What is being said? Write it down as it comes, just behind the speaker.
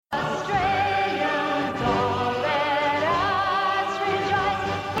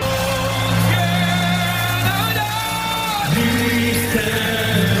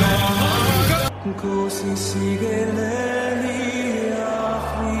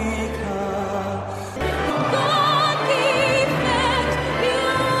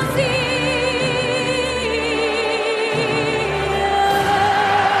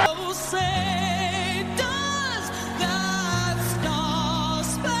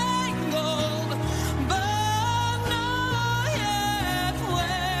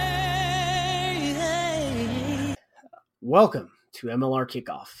Welcome to MLR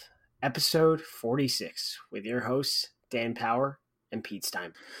Kickoff, episode 46, with your hosts, Dan Power and Pete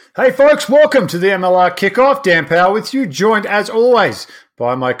Stein. Hey folks, welcome to the MLR Kickoff. Dan Power with you, joined as always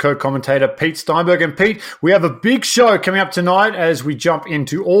by my co-commentator Pete Steinberg. And Pete, we have a big show coming up tonight as we jump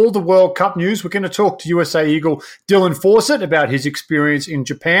into all the World Cup news. We're going to talk to USA Eagle Dylan Fawcett about his experience in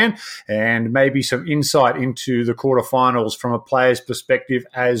Japan and maybe some insight into the quarterfinals from a player's perspective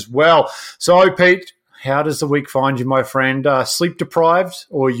as well. So Pete, how does the week find you, my friend? Sleep deprived,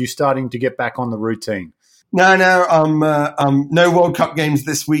 or are you starting to get back on the routine? No, no World Cup games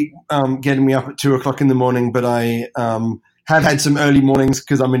this week, getting me up at 2:00 in the morning, but I have had some early mornings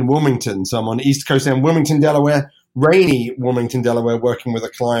because I'm in Wilmington. So I'm on the East Coast in Wilmington, Delaware, rainy Wilmington, Delaware, working with a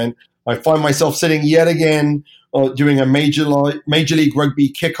client. I find myself sitting yet again doing a Major League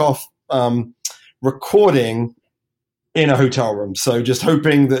Rugby kickoff recording in a hotel room. So just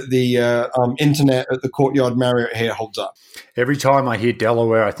hoping that the internet at the Courtyard Marriott here holds up. Every time I hear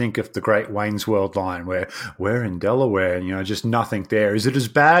Delaware, I think of the great Wayne's World line where we're in Delaware and, just nothing there. Is it as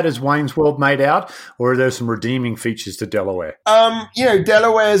bad as Wayne's World made out, or are there some redeeming features to Delaware?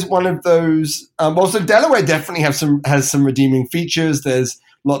 Delaware is one of those. So Delaware definitely has some redeeming features. There's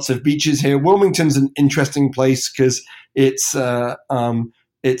lots of beaches here. Wilmington's an interesting place because it's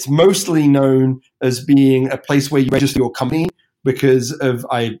mostly known as being a place where you register your company because of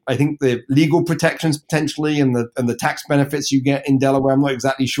I think the legal protections potentially and the tax benefits you get in Delaware. I'm not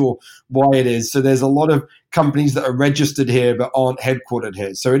exactly sure why it is. So there's a lot of companies that are registered here but aren't headquartered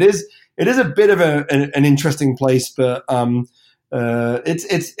here. So it is a bit of an interesting place, but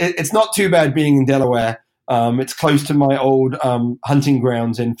it's not too bad being in Delaware. It's close to my old hunting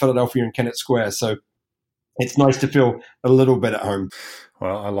grounds in Philadelphia and Kennett Square. So it's nice to feel a little bit at home.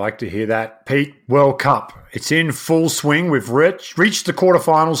 Well, I like to hear that. Pete, World Cup. It's in full swing. We've reached the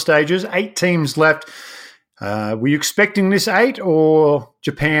quarterfinal stages. 8 teams left. Were you expecting this 8 or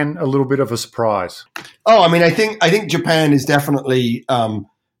Japan a little bit of a surprise? Oh, I think Japan is definitely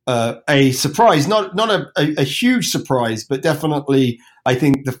a surprise. Not a huge surprise, but definitely I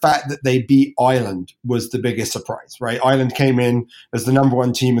think the fact that they beat Ireland was the biggest surprise, right? Ireland came in as the number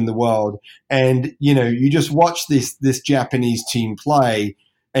 1 team in the world. And, you just watch this Japanese team play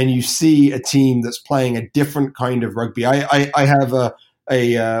and you see a team that's playing a different kind of rugby. I have a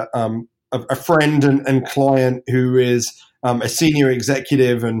friend and client who is a senior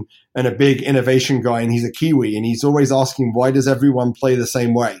executive and a big innovation guy, and he's a Kiwi, and he's always asking, why does everyone play the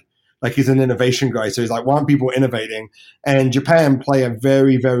same way? Like, he's an innovation guy. So he's like, why aren't people innovating? And Japan play a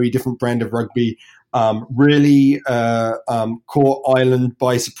very, very different brand of rugby, really caught Ireland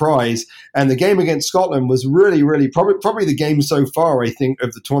by surprise. And the game against Scotland was really, really probably the game so far, I think,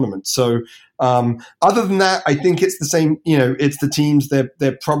 of the tournament. So other than that, I think it's the same, it's the teams,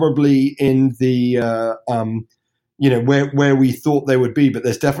 they're probably in the where we thought they would be, but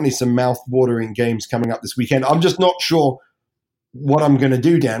there's definitely some mouth-watering games coming up this weekend. I'm just not sure what I'm going to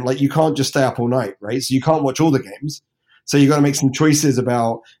do, Dan. Like, you can't just stay up all night, right? So you can't watch all the games. So you got to make some choices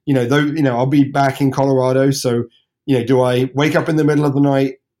about, I'll be back in Colorado. So, do I wake up in the middle of the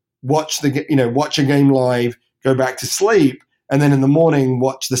night, watch a game live, go back to sleep, and then in the morning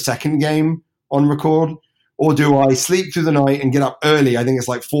watch the second game on record? Or do I sleep through the night and get up early? I think it's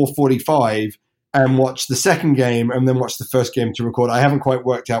like 4:45 and watch the second game and then watch the first game to record. I haven't quite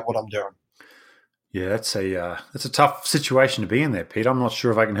worked out what I'm doing. Yeah, that's a tough situation to be in there, Pete. I'm not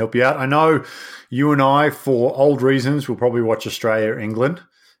sure if I can help you out. I know you and I, for old reasons, will probably watch Australia, England.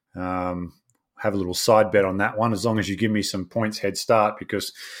 Have a little side bet on that one, as long as you give me some points head start,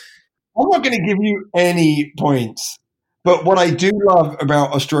 because I'm not going to give you any points. But what I do love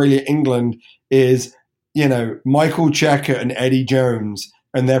about Australia, England is, Michael Cheika and Eddie Jones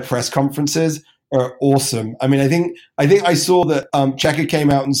and their press conferences are awesome. I think I saw that Cheika came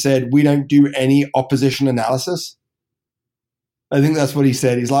out and said, we don't do any opposition analysis. I think that's what he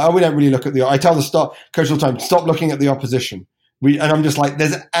said. He's like, we don't really look at I tell the coach all the time, stop looking at the opposition. And I'm just like,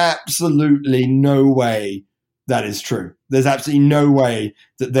 there's absolutely no way that is true. There's absolutely no way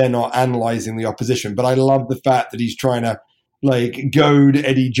that they're not analyzing the opposition. But I love the fact that he's trying to goad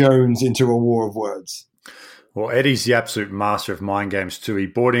Eddie Jones into a war of words. Well, Eddie's the absolute master of mind games too. He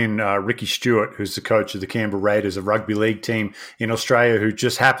brought in Ricky Stewart, who's the coach of the Canberra Raiders, a rugby league team in Australia, who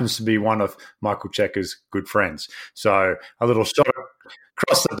just happens to be one of Michael Cheika's good friends. So a little shot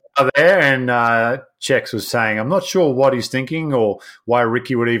across the bar there, and Chex was saying, I'm not sure what he's thinking or why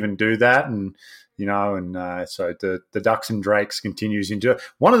Ricky would even do that. And so the Ducks and Drakes continues into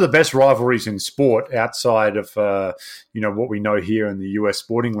one of the best rivalries in sport outside of, what we know here in the US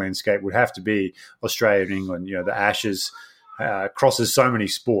sporting landscape would have to be Australia and England. The Ashes crosses so many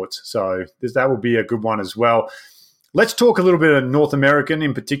sports. So that would be a good one as well. Let's talk a little bit of North American,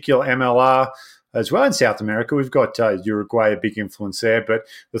 in particular MLR, as well in South America. We've got Uruguay, a big influence there, but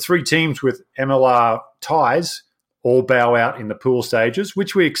the three teams with MLR ties all bow out in the pool stages,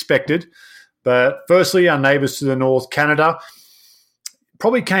 which we expected. But firstly, our neighbours to the north, Canada,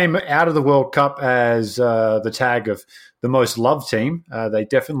 probably came out of the World Cup as the tag of the most loved team. They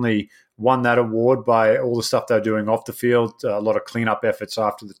definitely won that award by all the stuff they're doing off the field, a lot of cleanup efforts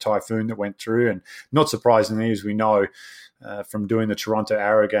after the typhoon that went through. And not surprisingly, as we know from doing the Toronto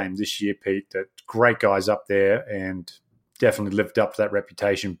Arrow game this year, Pete, that great guys up there and definitely lived up to that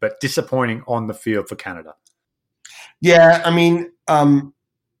reputation, but disappointing on the field for Canada. Yeah, I mean,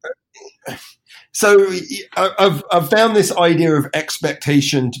 so I've found this idea of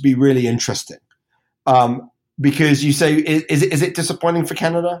expectation to be really interesting because you say, is it disappointing for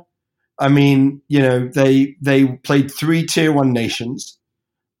Canada? I mean, you know, they played 3 Tier 1 nations.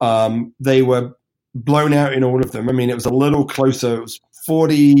 They were blown out in all of them. I mean, it was a little closer. It was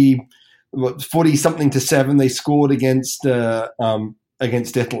 40 something to 7. They scored against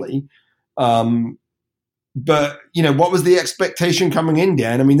Italy. But, you know, what was the expectation coming in,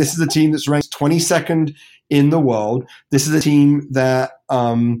 Dan? I mean, this is a team that's ranked 22nd in the world. This is a team that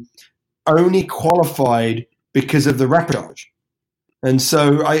only qualified because of the repechage. And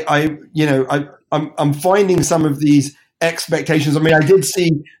so I'm finding some of these expectations. I mean, I did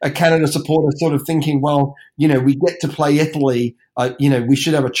see a Canada supporter sort of thinking, well, you know, we get to play Italy. We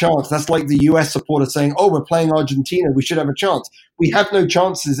should have a chance. That's like the US supporter saying, oh, we're playing Argentina. We should have a chance. We have no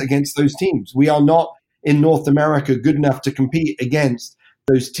chances against those teams. We are not in North America good enough to compete against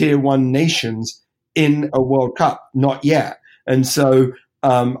those Tier 1 nations in a World Cup. Not yet. And so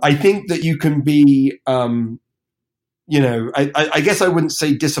I think that you can be I guess I wouldn't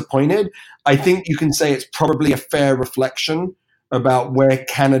say disappointed. I think you can say it's probably a fair reflection about where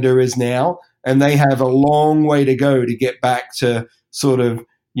Canada is now. And they have a long way to go to get back to sort of,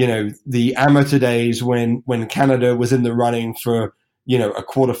 you know, the amateur days when Canada was in the running for, you know, a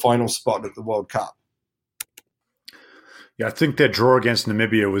quarterfinal spot at the World Cup. Yeah, I think their draw against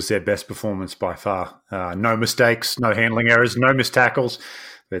Namibia was their best performance by far. No mistakes, no handling errors, no missed tackles.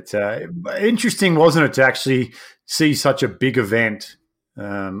 But interesting, wasn't it, to actually see such a big event?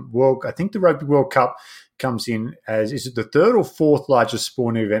 I think the Rugby World Cup comes in as, is it the third or fourth largest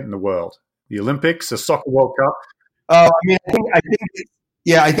sporting event in the world? The Olympics, the Soccer World Cup? I think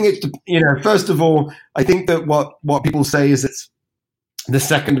it's, you know, first of all, I think that what people say is it's the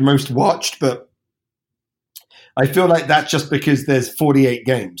second most watched, but I feel like that's just because there's 48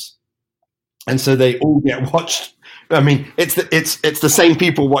 games. And so they all get watched. I mean, it's the same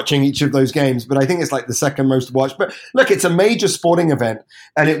people watching each of those games, but I think it's like the second most watched. But look, it's a major sporting event,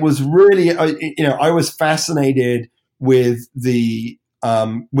 and it was really, I was fascinated with the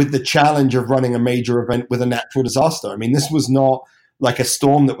challenge of running a major event with a natural disaster. I mean, this was not like a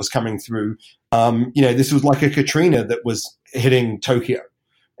storm that was coming through. This was like a Katrina that was hitting Tokyo,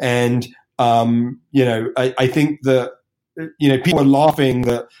 and I think that, you know, people are laughing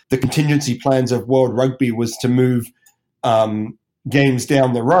that the contingency plans of World Rugby was to move games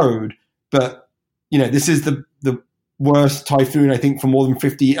down the road. But, you know, this is the worst typhoon, I think, for more than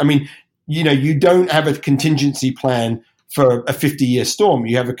 50. I mean, you know, you don't have a contingency plan for a 50-year storm.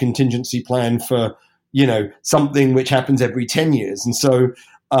 You have a contingency plan for, you know, something which happens every 10 years. And so,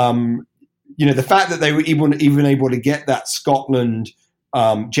 the fact that they were even able to get that Scotland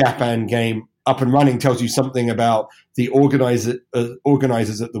Japan game up and running tells you something about the organizers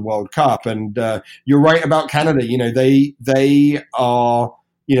at the World Cup. And you're right about Canada. You know, they are,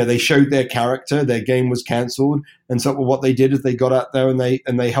 you know, they showed their character. Their game was cancelled, and so what they did is they got out there and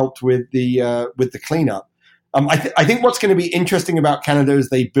they helped with the cleanup. I think what's going to be interesting about Canada as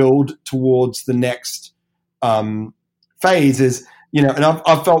they build towards the next phase is, you know, and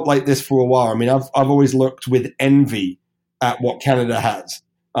I've felt like this for a while. I mean, I've always looked with envy at what Canada has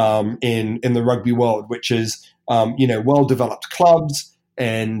in the rugby world, which is well-developed clubs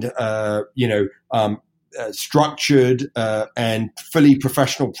and structured and fully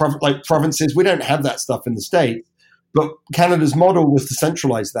professional provinces. We don't have that stuff in the States, but Canada's model was to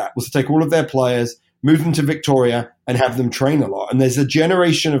centralize that, was to take all of their players, move them to Victoria, and have them train a lot. And there's a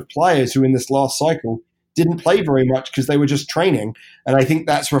generation of players who in this last cycle didn't play very much because they were just training, and I think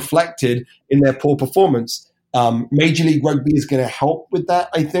that's reflected in their poor performance. Major League Rugby is going to help with that,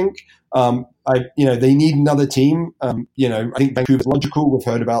 I think. They need another team. I think Vancouver's logical. We've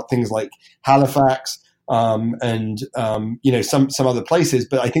heard about things like Halifax and some other places,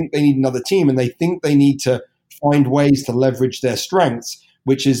 but I think they need another team, and they think they need to find ways to leverage their strengths,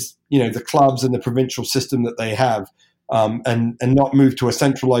 which is, you know, the clubs and the provincial system that they have, and not move to a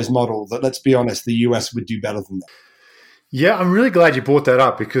centralized model that, let's be honest, the US would do better than that. Yeah, I'm really glad you brought that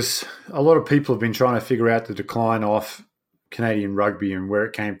up because a lot of people have been trying to figure out the decline of Canadian rugby and where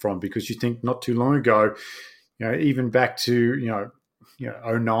it came from. Because you think not too long ago, even back to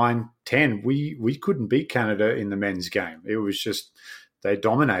 09, 10, we couldn't beat Canada in the men's game. It was just they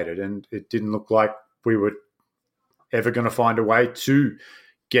dominated, and it didn't look like we were ever going to find a way to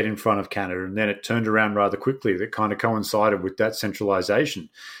get in front of Canada. And then it turned around rather quickly. That kind of coincided with that centralisation.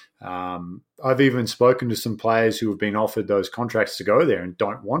 I've even spoken to some players who have been offered those contracts to go there and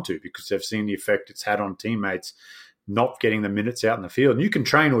don't want to because they've seen the effect it's had on teammates not getting the minutes out in the field. And you can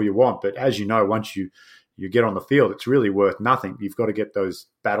train all you want, but as you know, once you get on the field, it's really worth nothing. You've got to get those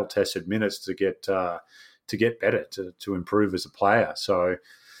battle-tested minutes to get better, to improve as a player. So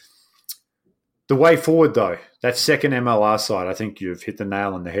the way forward, though, that second MLR side, I think you've hit the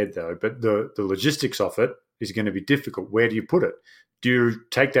nail on the head, though. But the logistics of it is going to be difficult. Where do you put it? Do you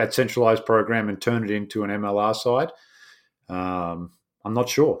take that centralized program and turn it into an MLR side? I'm not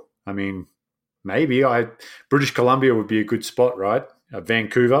sure. I mean, maybe British Columbia would be a good spot, right?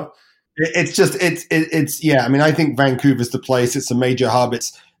 Vancouver. It's yeah. I mean, I think Vancouver's the place. It's a major hub.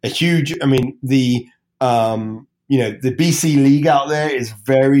 It's a huge. I mean, the BC League out there is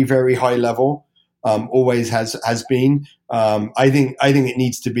very, very high level. Always has been. I think it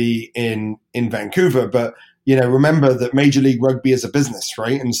needs to be in Vancouver, but remember that Major League Rugby is a business,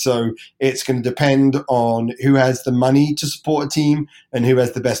 right? And so it's going to depend on who has the money to support a team and who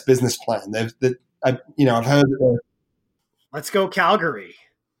has the best business plan. I've heard that. Let's go Calgary.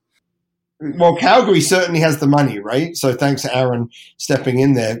 Well, Calgary certainly has the money, right? So thanks to Aaron stepping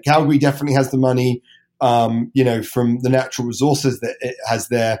in there. Calgary definitely has the money, from the natural resources that it has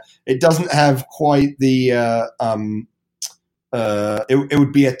there. It doesn't have quite the it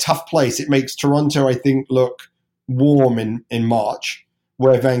would be a tough place. It makes Toronto, I think, look warm in March,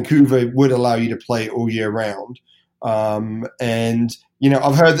 where Vancouver would allow you to play all year round. And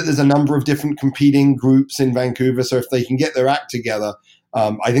I've heard that there's a number of different competing groups in Vancouver. So if they can get their act together,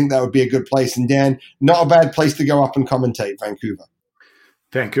 I think that would be a good place. And Dan, not a bad place to go up and commentate, Vancouver.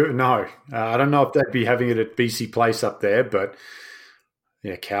 Vancouver, no. I don't know if they'd be having it at BC Place up there, but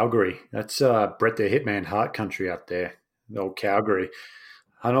yeah, Calgary. That's Brett the Hitman Hart country up there, the old Calgary.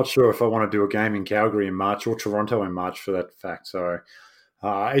 I'm not sure if I want to do a game in Calgary in March or Toronto in March for that fact. So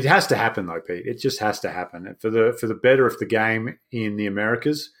it has to happen though, Pete. It just has to happen. For the better of the game in the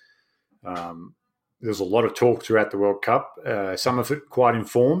Americas, there's a lot of talk throughout the World Cup, some of it quite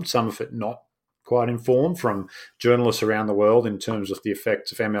informed, some of it not quite informed from journalists around the world in terms of the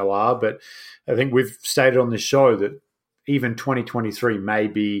effects of MLR. But I think we've stated on this show that even 2023 may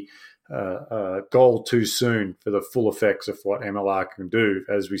be a goal too soon for the full effects of what MLR can do,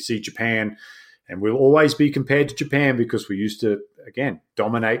 as we see Japan, and we'll always be compared to Japan because we used to, again,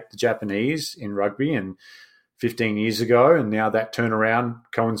 dominate the Japanese in rugby and 15 years ago, and now that turnaround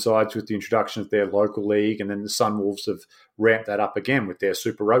coincides with the introduction of their local league, and then the Sunwolves have ramped that up again with their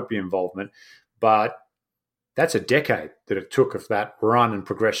Super Rugby involvement. But that's a decade that it took of that run and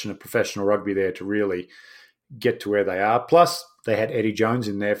progression of professional rugby there to really get to where they are. Plus, they had Eddie Jones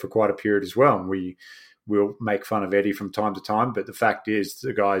in there for quite a period as well, and we will make fun of Eddie from time to time, but the fact is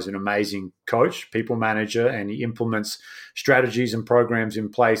the guy is an amazing coach, people manager, and he implements strategies and programs in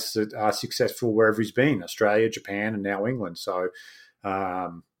place that are successful wherever he's been, Australia, Japan, and now England. So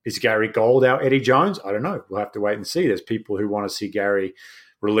is Gary Gold our Eddie Jones? I don't know. We'll have to wait and see. There's people who want to see Gary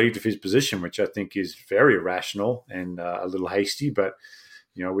relieved of his position, which I think is very irrational and a little hasty, but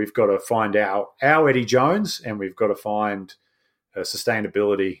we've got to find our Eddie Jones, and we've got to find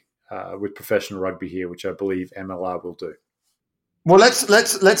sustainability with professional rugby here, which I believe MLR will do. Well,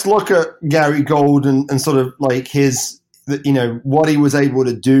 let's look at Gary Gold and sort of like his, what he was able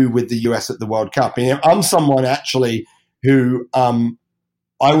to do with the US at the World Cup. I'm someone actually who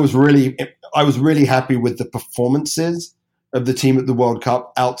I was really happy with the performances of the team at the World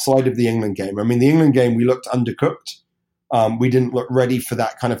Cup outside of the England game. I mean, the England game, we looked undercooked. We didn't look ready for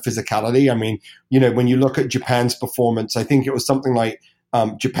that kind of physicality. I mean, when you look at Japan's performance, I think it was something like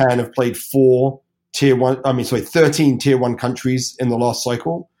Japan have played 13 tier one countries in the last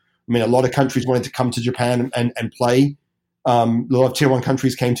cycle. I mean, a lot of countries wanted to come to Japan and play. A lot of tier one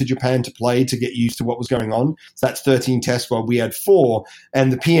countries came to Japan to play to get used to what was going on. So that's 13 tests while we had 4.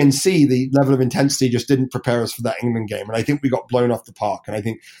 And the PNC, the level of intensity just didn't prepare us for that England game. And I think we got blown off the park. And I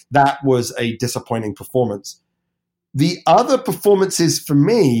think that was a disappointing performance. The other performances for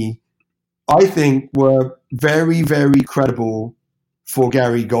me, I think, were very, very credible for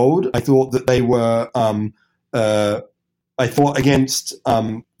Gary Gold. I thought that they were, I thought against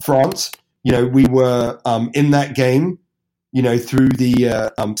France, we were in that game, through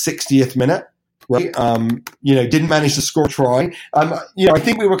the 60th minute right? Didn't manage to score a try. I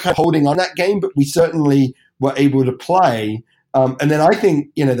think we were kind of holding on that game, but we certainly were able to play. And then I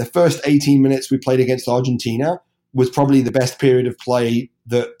think, the first 18 minutes we played against Argentina was probably the best period of play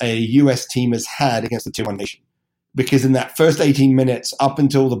that a U.S. team has had against a Tier 1 nation. Because in that first 18 minutes, up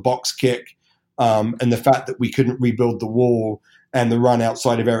until the box kick and the fact that we couldn't rebuild the wall and the run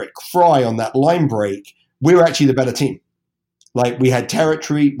outside of Eric Fry on that line break, we were actually the better team. Like, we had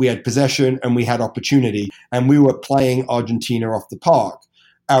territory, we had possession, and we had opportunity, and we were playing Argentina off the park.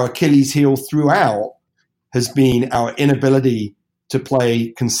 Our Achilles heel throughout has been our inability to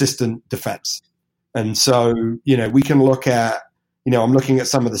play consistent defense. And so, we can look at, I'm looking at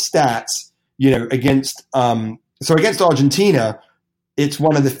some of the stats, against Argentina, it's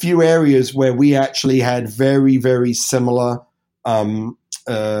one of the few areas where we actually had very, very similar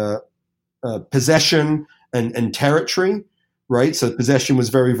possession and territory. Right, so possession was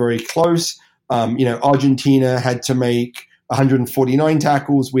very, very close. Argentina had to make 149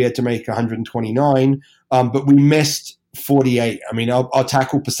 tackles. We had to make 129, but we missed 48. I mean, our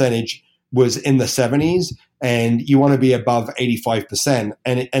tackle percentage was in the 70s, and you want to be above 85%.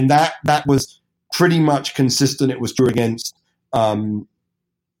 And that was pretty much consistent. It was true against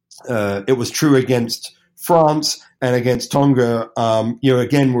France and against Tonga.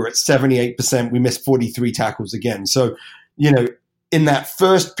 Again, we're at 78%. We missed 43 tackles again. So, in that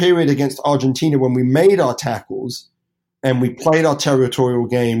first period against Argentina, when we made our tackles and we played our territorial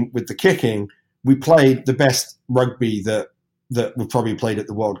game with the kicking, we played the best rugby that we probably played at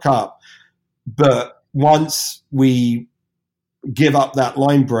the World Cup. But once we give up that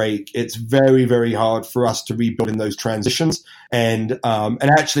line break, it's very, very hard for us to rebuild in those transitions. And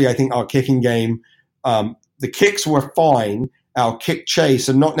actually, I think our kicking game, the kicks were fine. Our kick chase,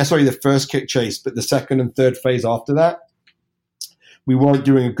 and not necessarily the first kick chase, but the second and third phase after that, we weren't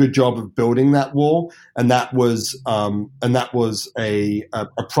doing a good job of building that wall, and that was a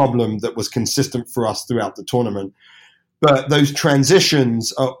problem that was consistent for us throughout the tournament. But those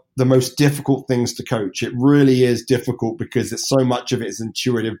transitions are the most difficult things to coach. It really is difficult because so much of it is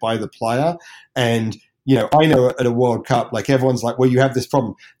intuitive by the player. And I know at a World Cup, like, everyone's like, well, you have this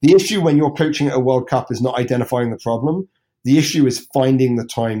problem. The issue when you're coaching at a World Cup is not identifying the problem. The issue is finding the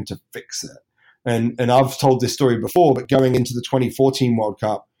time to fix it. And I've told this story before, but going into the 2014 World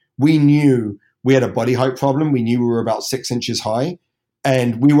Cup, we knew we had a body height problem. We knew we were about 6 inches high,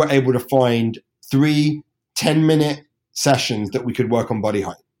 and we were able to find 3 10-minute sessions that we could work on body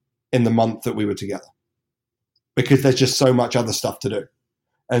height in the month that we were together, because there's just so much other stuff to do.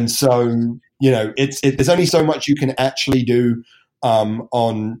 And so, there's only so much you can actually do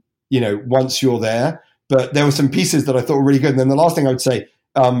once you're there. But there were some pieces that I thought were really good. And then the last thing I would say,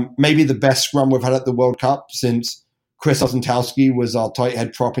 maybe the best scrum we've had at the World Cup since Chris Osentowski was our tight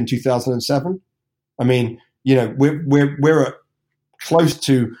head prop in 2007. I mean, we're at close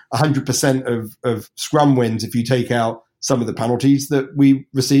to 100% of scrum wins if you take out some of the penalties that we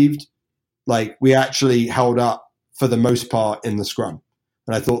received. Like, we actually held up for the most part in the scrum.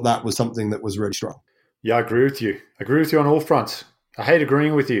 And I thought that was something that was really strong. Yeah, I agree with you. I agree with you on all fronts. I hate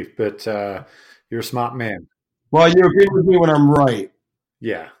agreeing with you, but you're a smart man. Well, you agree with me when I'm right.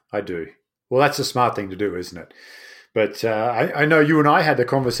 Yeah, I do. Well, that's a smart thing to do, isn't it? But I know you and I had the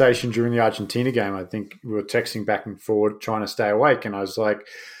conversation during the Argentina game. I think we were texting back and forward trying to stay awake. And I was like,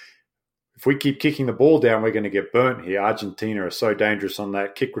 if we keep kicking the ball down, we're going to get burnt here. Argentina are so dangerous on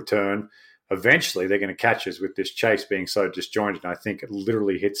that kick return. Eventually, they're going to catch us with this chase being so disjointed. And I think it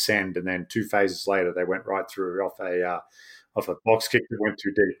literally hit send. And then 2 phases later, they went right through off a box kick that went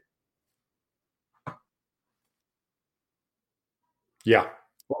too deep. Yeah.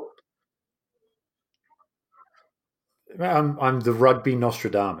 I'm the rugby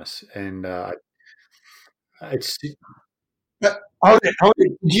Nostradamus, and it's. Hold it.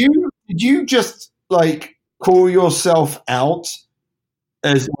 Did you just like call yourself out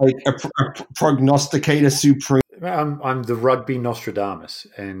as like a prognosticator supreme? I'm the rugby Nostradamus,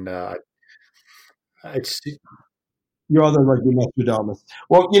 and it's. You are the rugby Nostradamus.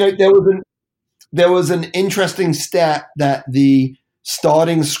 Well, there was an interesting stat that the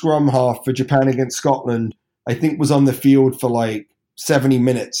starting scrum half for Japan against Scotland, I think, was on the field for like 70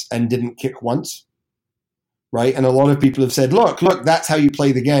 minutes and didn't kick once, right? And a lot of people have said, look, that's how you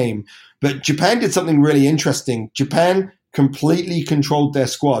play the game. But Japan did something really interesting. Japan completely controlled their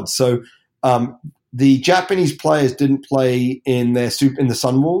squad. So the Japanese players didn't play in the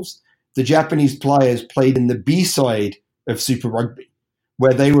Sunwolves. The Japanese players played in the B side of Super Rugby,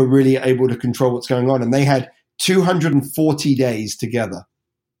 where they were really able to control what's going on. And they had 240 days together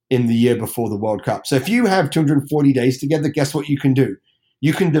in the year before the World Cup. So if you have 240 days together, guess what you can do?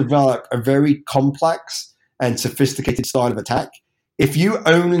 you can develop a very complex and sophisticated style of attack. If you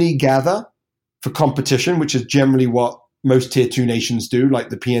only gather for competition, which is generally what most tier 2 nations do, like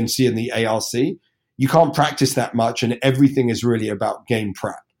the PNC and the ARC, you can't practice that much, and everything is really about game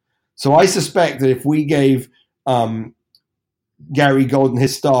prep. So I suspect that if we gave Gary Gold and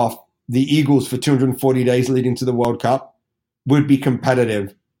his staff the Eagles for 240 days leading to the World Cup, would be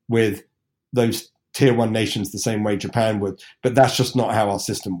competitive with those tier 1 nations the same way Japan would. But that's just not how our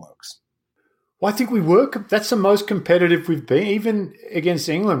system works. Well, I think we were. That's the most competitive we've been, even against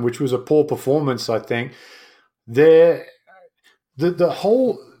England, which was a poor performance. I think the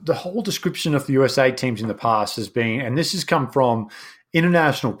whole description of the USA teams in the past has been, and this has come from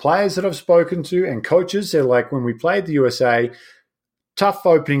international players that I've spoken to and coaches. They're like, when we played the USA, tough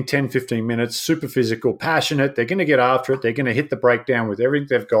opening 10, 15 minutes, super physical, passionate. They're going to get after it. They're going to hit the breakdown with everything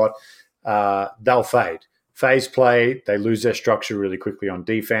they've got. They'll fade. Phase play, they lose their structure really quickly on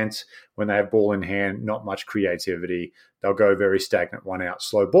defense. When they have ball in hand, not much creativity. They'll go very stagnant, one out,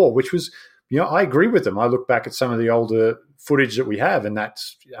 slow ball, which was, I agree with them. I look back at some of the older footage that we have, and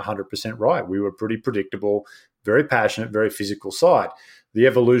that's 100% right. We were pretty predictable, very passionate, very physical side. The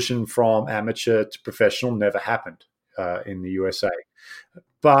evolution from amateur to professional never happened in the USA.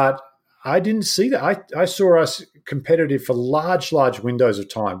 But I didn't see that. I saw us competitive for large windows of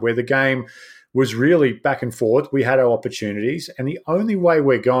time where the game was really back and forth. We had our opportunities, and the only way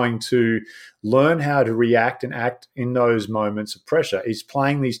we're going to learn how to react and act in those moments of pressure is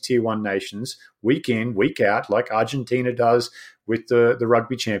playing these tier 1 nations week in, week out, like Argentina does with the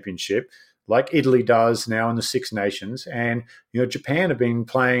Rugby Championship, like Italy does now in the Six Nations. And, Japan have been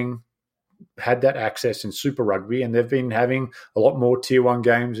had that access in Super Rugby, and they've been having a lot more tier 1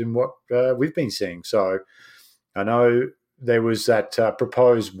 games than what we've been seeing. So I know there was that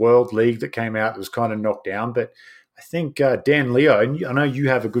proposed World League that came out that was kind of knocked down, but I think Dan Leo, and I know you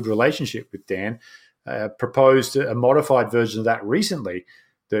have a good relationship with Dan, proposed a modified version of that recently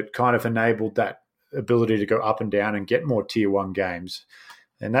that kind of enabled that ability to go up and down and get more tier 1 games.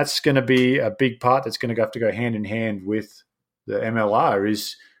 And that's going to be a big part that's going to have to go hand in hand with the MLR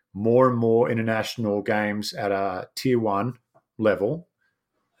is more and more international games at a tier 1 level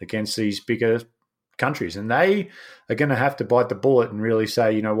against these bigger countries. And they are going to have to bite the bullet and really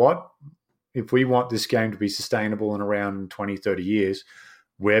say, you know what, if we want this game to be sustainable in around 20, 30 years,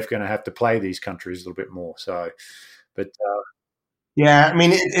 we're going to have to play these countries a little bit more. So, but yeah, I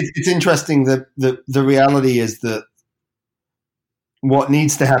mean, it's interesting that the reality is that what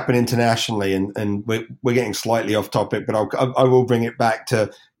needs to happen internationally, and we're getting slightly off topic, but I will bring it back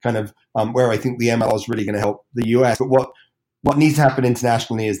to kind of where I think the ML is really going to help the US. But what needs to happen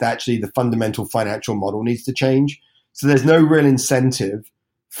internationally is that actually the fundamental financial model needs to change. So there's no real incentive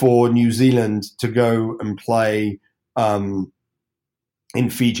for New Zealand to go and play in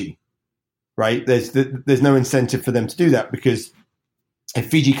Fiji, right? There's no incentive for them to do that, because if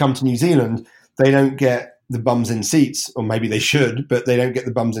Fiji come to New Zealand, they don't get the bums in seats, or maybe they should, but they don't get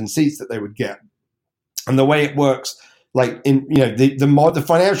the bums in seats that they would get. And the way it works, like the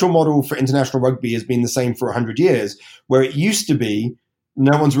financial model for international rugby has been the same for 100 years, where it used to be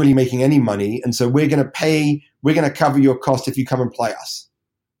no one's really making any money, and so we're going to cover your cost if you come and play us,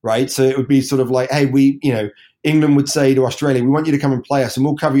 right? So it would be sort of like, hey, England would say to Australia, we want you to come and play us, and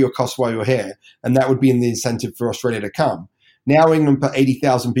we'll cover your costs while you're here, and that would be in the incentive for Australia to come. Now England put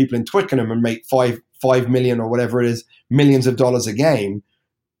 80,000 people in Twickenham and make 5 million or whatever it is, millions of dollars a game.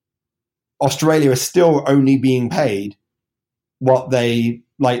 Australia is still only being paid what they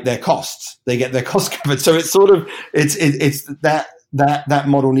like their costs. They get their costs covered. So it's sort of it's that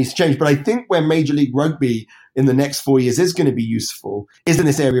model needs to change. But I think where Major League Rugby in the next 4 years is going to be useful is in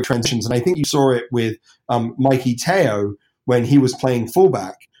this area of transitions. And I think you saw it with Mikey Teo when he was playing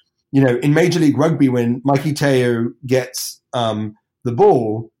fullback. In Major League Rugby, when Mikey Teo gets the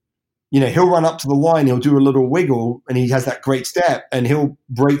ball, he'll run up to the line, he'll do a little wiggle, and he has that great step, and he'll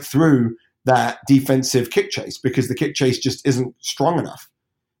break through that defensive kick chase because the kick chase just isn't strong enough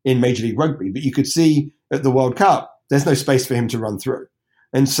in Major League Rugby. But you could see at the World Cup, there's no space for him to run through.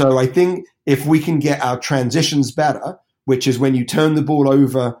 And so I think if we can get our transitions better, which is when you turn the ball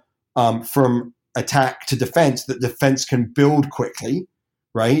over from attack to defense, that defense can build quickly,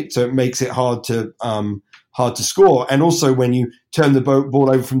 right? So it makes it hard to score. And also when you turn the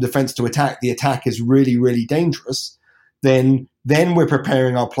ball over from defense to attack, the attack is really, really dangerous. Then we're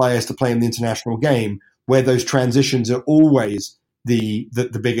preparing our players to play in the international game, where those transitions are always the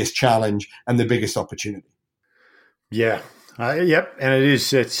biggest challenge and the biggest opportunity. Yeah. Yep. And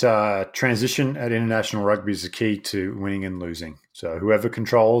it's transition at international rugby is the key to winning and losing. So whoever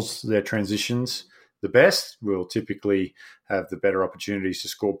controls their transitions the best will typically have the better opportunities to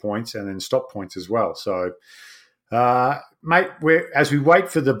score points and then stop points as well. So, mate, as we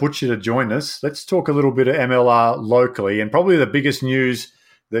wait for the Butcher to join us, let's talk a little bit of MLR locally, and probably the biggest news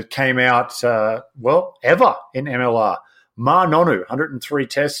that came out, ever in MLR. Ma'a Nonu, 103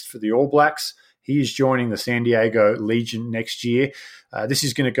 tests for the All Blacks. He is joining the San Diego Legion next year. This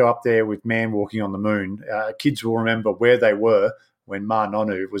is going to go up there with Man Walking on the Moon. Kids will remember where they were when Ma'a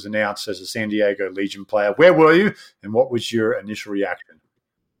Nonu was announced as a San Diego Legion player. Where were you, and what was your initial reaction?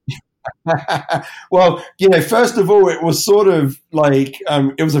 Well, first of all, it was sort of like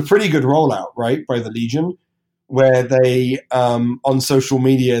it was a pretty good rollout, right, by the Legion, where they on social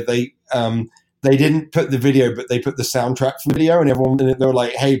media they didn't put the video, but they put the soundtrack for the video, and everyone they were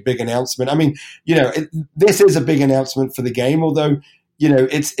like, "Hey, big announcement!" I mean, this is a big announcement for the game, although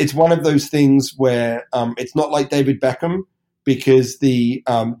it's one of those things where it's not like David Beckham, because the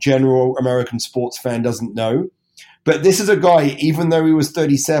general American sports fan doesn't know. But this is a guy, even though he was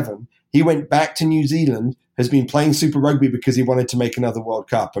 37, he went back to New Zealand, has been playing Super Rugby because he wanted to make another World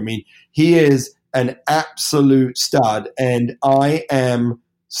Cup. I mean, he is an absolute stud, and I am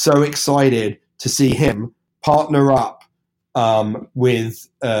so excited to see him partner up with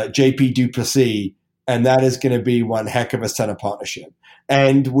JP du Plessis, and that is going to be one heck of a center partnership.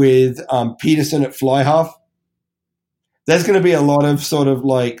 And with Peterson at fly half, there's going to be a lot of sort of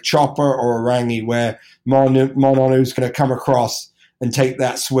like chopper or Orangi where Ma'a Nonu's going to come across and take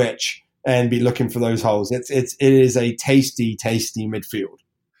that switch and be looking for those holes. It is a tasty, tasty midfield.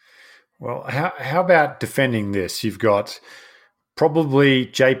 Well, how about defending this? You've got probably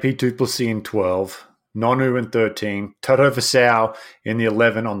JP du Plessis in 12, Nonu in 13, Toto Vasau in the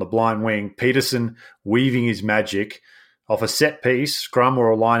 11 on the blind wing, Peterson weaving his magic off a set piece, scrum or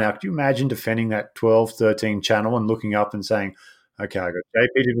a line out. Could you imagine defending that 12-13 channel and looking up and saying, okay, I got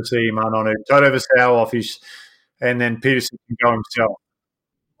JP du Plessis, Ma'a Nonu, Toto Vasau off his, and then Peterson can go himself.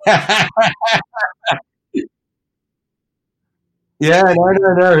 Yeah,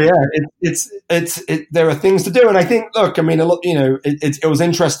 no. Yeah, there are things to do, and I think, look, I mean, it was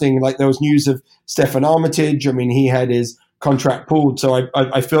interesting. Like there was news of Stefan Armitage. I mean, he had his contract pulled, so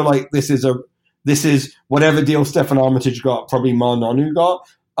I feel like this is whatever deal Stefan Armitage got, probably Ma'a Nonu got,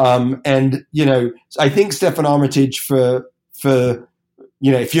 and I think Stefan Armitage for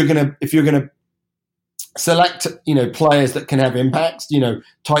if you're gonna select players that can have impacts,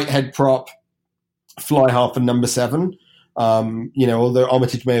 tight head prop, fly half, and number 7. Although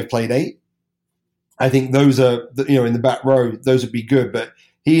Armitage may have played 8, I think those are, in the back row, those would be good. But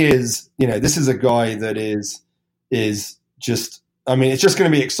he is, this is a guy that is just, I mean, it's just going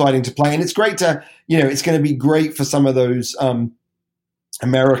to be exciting to play. And it's great to, it's going to be great for some of those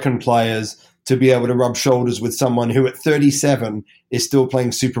American players to be able to rub shoulders with someone who at 37 is still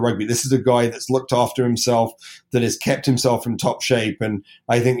playing Super Rugby. This is a guy that's looked after himself, that has kept himself in top shape. And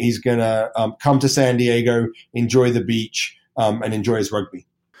I think he's going to come to San Diego, enjoy the beach, and enjoy his rugby.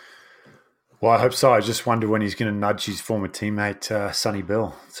 Well, I hope so. I just wonder when he's going to nudge his former teammate, Sonny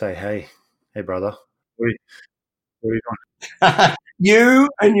Bill, say, hey, brother, what are you doing? You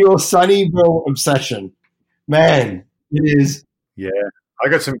and your Sonny Bill obsession. Man, it is. Yeah. I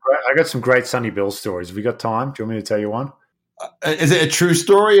got some great Sonny Bill stories. Have we got time? Do you want me to tell you one? Is it a true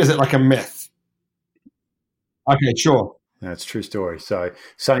story? Is it like a myth? Okay, sure. No, it's a true story. So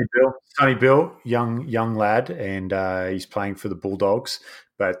Sonny Bill, young lad, and he's playing for the Bulldogs,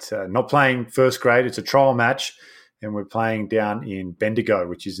 but not playing first grade. It's a trial match, and we're playing down in Bendigo,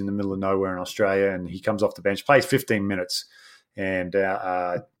 which is in the middle of nowhere in Australia. And he comes off the bench, plays 15 minutes, and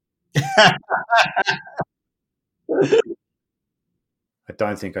I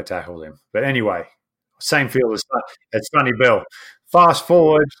don't think I tackled him. But anyway, same field as Sonny Bill. Fast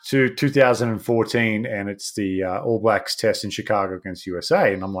forward to 2014, and it's the All Blacks test in Chicago against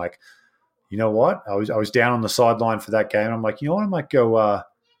USA. And I'm like, you know what? I was down on the sideline for that game. I'm like, you know what? I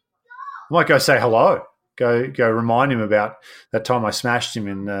might go say hello. Go remind him about that time I smashed him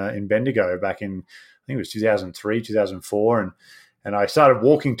in Bendigo back in, I think it was 2003, 2004. And I started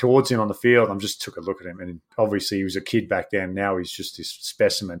walking towards him on the field. I just took a look at him. And obviously he was a kid back then. Now he's just this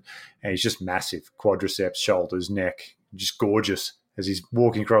specimen. And he's just massive. Quadriceps, shoulders, neck. Just gorgeous as he's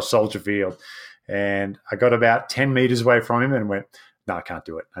walking across Soldier Field. And I got about 10 meters away from him and went, no, I can't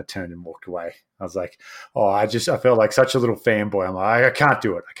do it. I turned and walked away. I was like, I felt like such a little fanboy. I'm like, I can't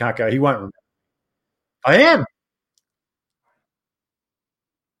do it. I can't go. He won't remember. I am.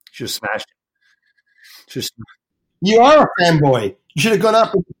 Just smashed him. You are a fanboy. You should have gone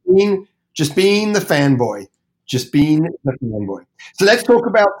up and just being the fanboy. Just being the fanboy. So let's talk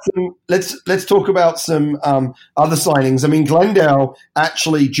about some other signings. I mean, Glendale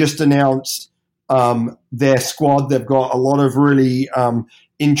actually just announced their squad. They've got a lot of really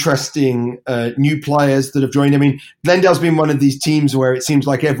interesting new players that have joined. I mean, Glendale's been one of these teams where it seems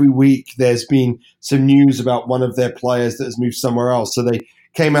like every week there's been some news about one of their players that has moved somewhere else. So they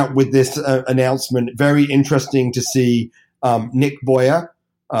came out with this announcement. Very interesting to see Nick Boyer,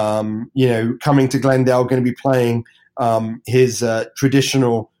 coming to Glendale, going to be playing his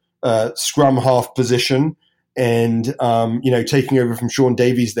traditional scrum half position and, taking over from Sean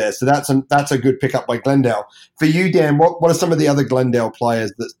Davies there. So that's a good pickup by Glendale. For you, Dan, what are some of the other Glendale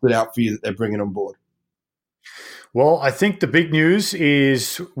players that stood out for you that they're bringing on board? Well, I think the big news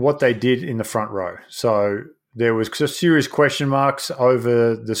is what they did in the front row. So there was serious question marks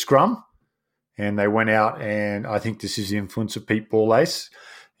over the scrum, and they went out, and I think this is the influence of Pete Borlase.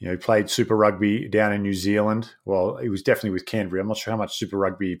 He played Super Rugby down in New Zealand. Well, he was definitely with Canterbury. I'm not sure how much Super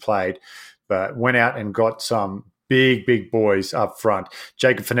Rugby he played, but went out and got some big boys up front.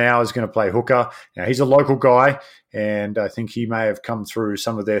 Jacob Fanau is going to play hooker. Now, he's a local guy, and I think he may have come through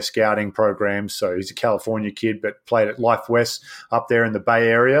some of their scouting programs. So he's a California kid, but played at Life West up there in the Bay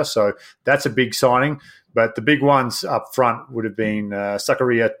Area. So that's a big signing. But the big ones up front would have been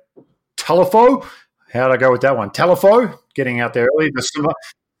Sakaria Talafo. How'd I go with that one? Talafo, getting out there early.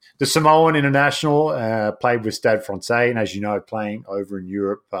 The Samoan international played with Stade Francais, and as you know, playing over in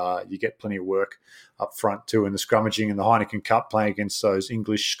Europe, you get plenty of work up front too in the scrummaging and the Heineken Cup, playing against those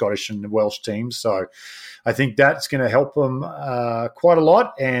English, Scottish, and Welsh teams. So I think that's going to help them quite a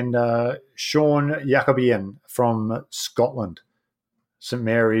lot. And Sean Jacobian from Scotland, St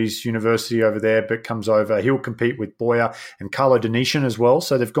Mary's University over there, but comes over. He'll compete with Boyer and Carlo Denician as well.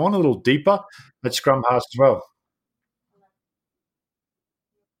 So they've gone a little deeper at scrum halves as well.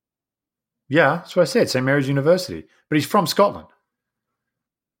 Yeah, that's what I said, St Mary's University. But he's from Scotland.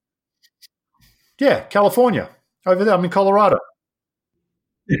 Yeah, California. Over there, I'm in Colorado.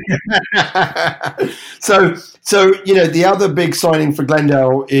 So the other big signing for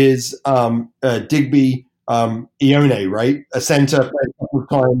Glendale is Digby Ione, right? A centre, played a couple of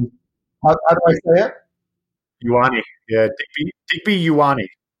times. How do I say it? Ioane. Yeah, Digby Ioane.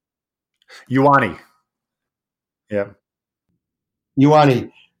 Ioane. Yeah.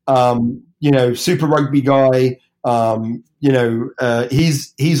 Ioane. Super Rugby guy.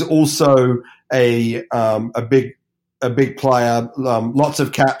 He's also a big player. Lots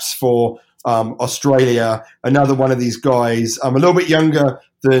of caps for Australia. Another one of these guys. A little bit younger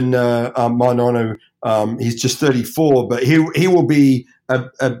than Manono. He's just 34, but he will be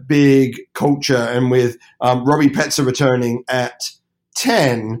a big culture. And with Robbie Petzer returning at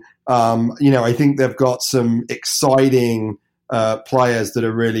 10, I think they've got some exciting players that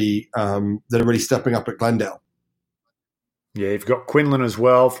are really stepping up at Glendale. Yeah, you've got Quinlan as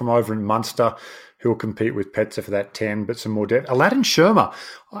well from over in Munster, who'll compete with Petzer for that 10, but some more depth. Aladdin Sherma,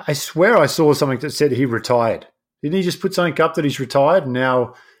 I swear I saw something that said he retired. Didn't he just put something up that he's retired, and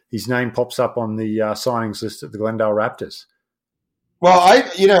now his name pops up on the signings list at the Glendale Raptors? Well,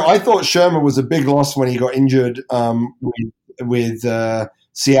 I thought Sherma was a big loss when he got injured with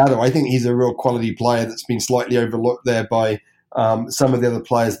Seattle. I think he's a real quality player that's been slightly overlooked there by some of the other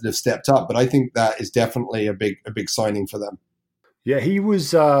players that have stepped up, but I think that is definitely a big signing for them. Yeah, he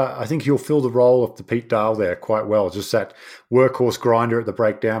was. I think he'll fill the role of the Pete Dale there quite well. Just that workhorse grinder at the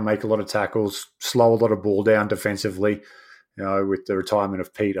breakdown, make a lot of tackles, slow a lot of ball down defensively. With the retirement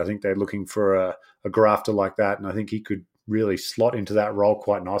of Pete, I think they're looking for a grafter like that, and I think he could really slot into that role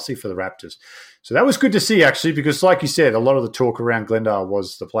quite nicely for the Raptors. So that was good to see, actually, because like you said, a lot of the talk around Glendale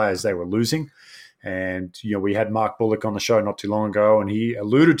was the players they were losing. And, we had Mark Bullock on the show not too long ago, and he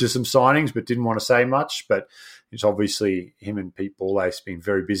alluded to some signings but didn't want to say much. But it's obviously him and Pete Borlase been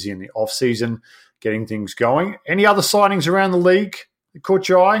very busy in the off-season getting things going. Any other signings around the league that caught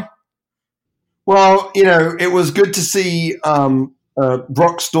your eye? Well, it was good to see Brock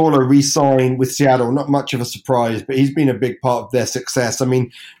Staller re-sign with Seattle. Not much of a surprise, but he's been a big part of their success. I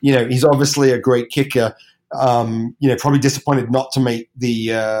mean, he's obviously a great kicker. Probably disappointed not to make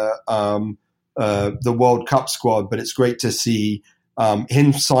the World Cup squad, but it's great to see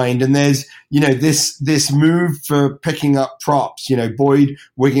him signed. And there's, this move for picking up props. Boyd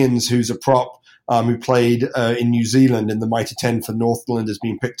Wiggins, who's a prop who played in New Zealand in the Mitre 10 for Northland, has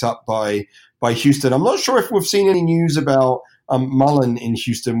been picked up by Houston. I'm not sure if we've seen any news about Mullen in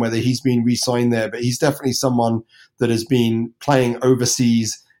Houston, whether he's been re-signed there, but he's definitely someone that has been playing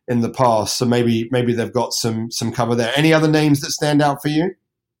overseas in the past. So maybe they've got some cover there. Any other names that stand out for you?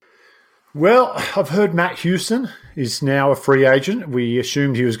 Well, I've heard Matt Houston is now a free agent. We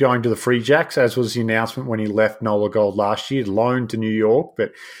assumed he was going to the Free Jacks, as was the announcement when he left Nola Gold last year, loaned to New York,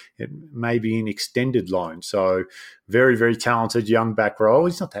 but it may be an extended loan. So very, very talented young back row.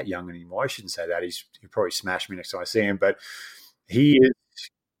 He's not that young anymore. I shouldn't say that. He'll probably smash me next time I see him, but he is.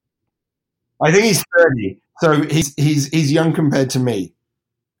 I think he's 30, so he's young compared to me.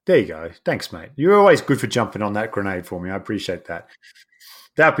 There you go. Thanks, mate. You're always good for jumping on that grenade for me. I appreciate that.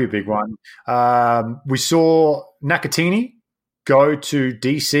 That'd be a big one. We saw Nakatini go to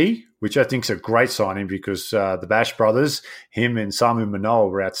DC, which I think is a great signing because the Bash brothers, him and Samu Manoa,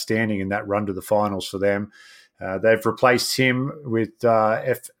 were outstanding in that run to the finals for them. They've replaced him with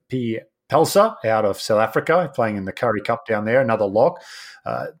FP Pelsa out of South Africa, playing in the Curry Cup down there, another lock.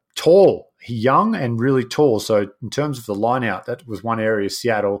 Tall, young and really tall. So in terms of the line-out, that was one area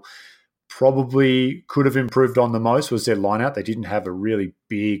Seattle probably could have improved on the most was their line-out. They didn't have a really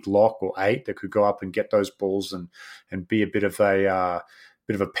big lock or 8 that could go up and get those balls and be a bit of a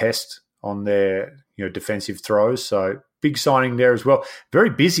pest on their defensive throws. So big signing there as well. Very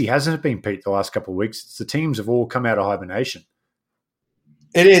busy, hasn't it been, Pete, the last couple of weeks? The teams have all come out of hibernation.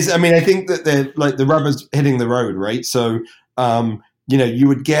 It is. I mean, I think that they're like the rubber's hitting the road, right? So, you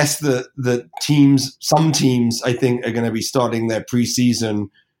would guess that some teams, I think, are going to be starting their preseason,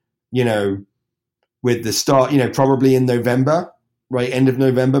 with the start, probably in November, right? End of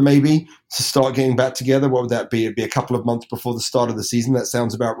November, maybe, to start getting back together. What would that be? It'd be a couple of months before the start of the season. That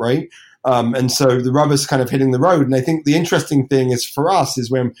sounds about right. And so the rubber's kind of hitting the road. And I think the interesting thing is for us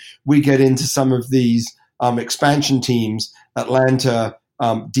is when we get into some of these expansion teams, Atlanta,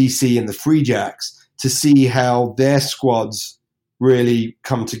 DC, and the Free Jacks, to see how their squads really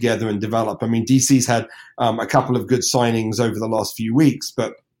come together and develop. I mean, DC's had a couple of good signings over the last few weeks,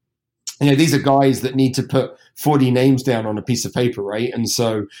 but these are guys that need to put 40 names down on a piece of paper, right? And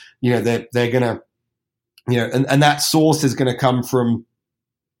so, they're going to, and that source is going to come from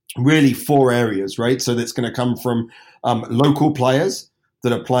really 4 areas, right? So that's going to come from local players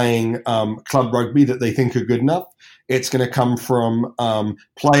that are playing club rugby that they think are good enough. It's going to come from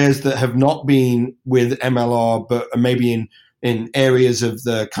players that have not been with MLR, but are maybe in areas of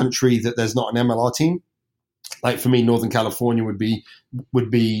the country that there's not an MLR team. Like for me, Northern California would be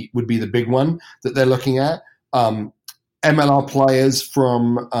the big one that they're looking at. MLR players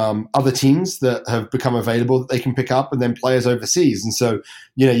from other teams that have become available that they can pick up, and then players overseas. And so,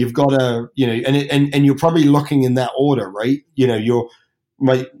 you've got to, and you're probably looking in that order, right?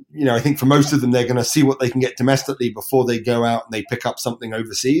 I think for most of them, they're going to see what they can get domestically before they go out and they pick up something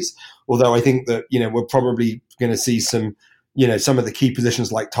overseas. Although I think that, we're probably going to see some of the key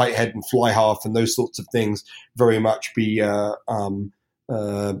positions like tight head and fly half and those sorts of things very much be,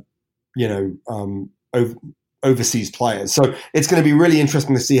 overseas players. So it's going to be really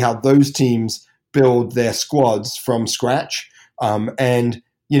interesting to see how those teams build their squads from scratch. And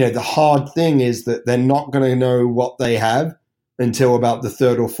the hard thing is that they're not going to know what they have until about the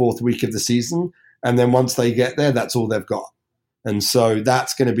 3rd or 4th week of the season. And then once they get there, that's all they've got. And so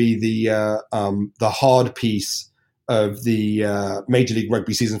that's going to be the hard piece of the Major League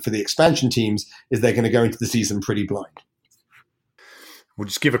Rugby season for the expansion teams, is they're going to go into the season pretty blind. We'll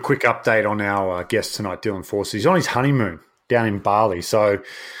just give a quick update on our guest tonight, Dylan Forster. He's on his honeymoon down in Bali, so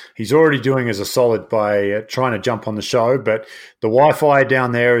he's already doing us a solid by trying to jump on the show, but the Wi-Fi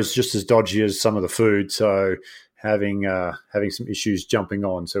down there is just as dodgy as some of the food, so having some issues jumping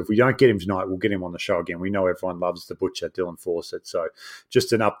on. So if we don't get him tonight, we'll get him on the show again. We know everyone loves the Butcher, Dylan Fawcett. So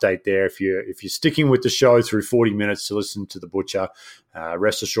just an update there. If you're sticking with the show through 40 minutes to listen to the Butcher,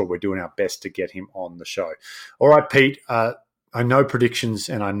 rest assured we're doing our best to get him on the show. All right, Pete. I know predictions,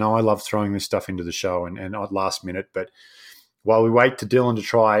 and I know I love throwing this stuff into the show and at last minute. But while we wait to Dylan to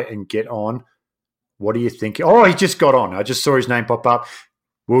try and get on, what do you think? Oh, he just got on. I just saw his name pop up.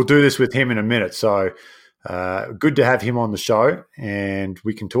 We'll do this with him in a minute. So good to have him on the show, and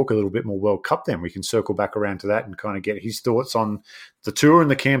we can talk a little bit more World Cup then. We can circle back around to that and kind of get his thoughts on the tour and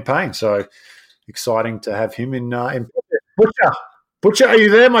the campaign. So exciting to have him in Butcher. Butcher, are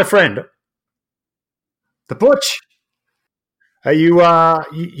you there, my friend? The Butch. Are you?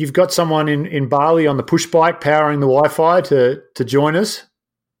 You've got someone in Bali on the push bike powering the Wi-Fi to join us?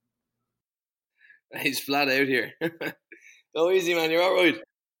 He's flat out here. Go easy, man. You're all right.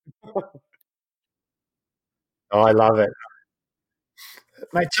 Oh, I love it,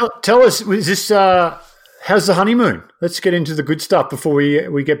 mate. Tell us, is this how's the honeymoon? Let's get into the good stuff before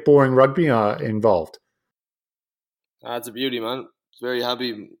we get boring rugby involved. It's a beauty, man. Very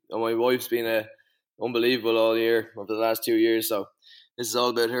happy. And my wife's been unbelievable all year over the last 2 years. So this is all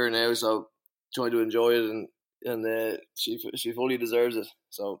about her now. So trying to enjoy it, and she fully deserves it.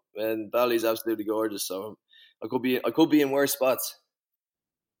 So, and Bali's absolutely gorgeous. So I could be in worse spots.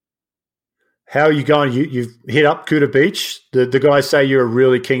 How are you going? You've hit up Kuta Beach. The guys say you're a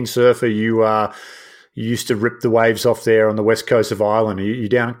really keen surfer. You used to rip the waves off there on the west coast of Ireland. Are you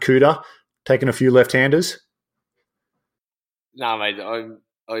down at Kuta taking a few left-handers? Nah, mate,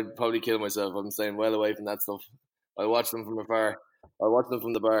 I'd probably kill myself. I'm staying well away from that stuff. I watch them from afar. I watch them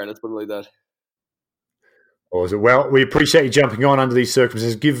from the bar. Let's put it like that. Awesome. Well, we appreciate you jumping on under these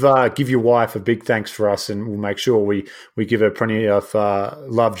circumstances. Give your wife a big thanks for us, and we'll make sure we give her plenty of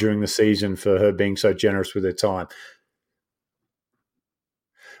love during the season for her being so generous with her time.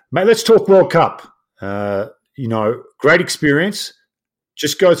 Mate, let's talk World Cup. Great experience.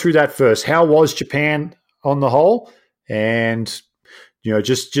 Just go through that first. How was Japan on the whole? And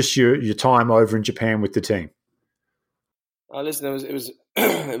just your time over in Japan with the team. Listen, it was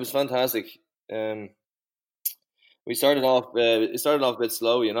it was fantastic. We started off. It started off a bit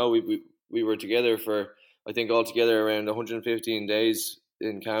slow. We were together for, I think, altogether around 115 days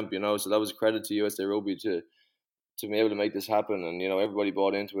in camp. So that was a credit to USA Rugby to be able to make this happen, and everybody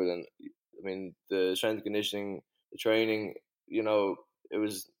bought into it. And I mean, the strength and conditioning, the training, it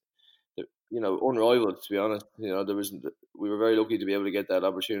was unrivaled, to be honest. We were very lucky to be able to get that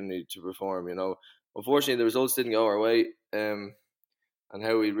opportunity to perform. Unfortunately, the results didn't go our way. And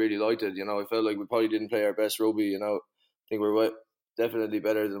how we really liked it. I felt like we probably didn't play our best rugby. I think we're definitely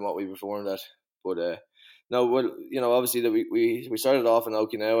better than what we performed at. But obviously that we started off in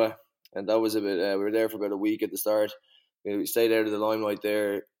Okinawa, and that was a bit. We were there for about a week at the start. We stayed out of the limelight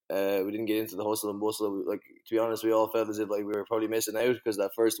there. We didn't get into the hustle and bustle. To be honest, we all felt as if we were probably missing out because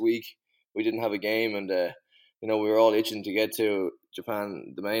that first week we didn't have a game, and we were all itching to get to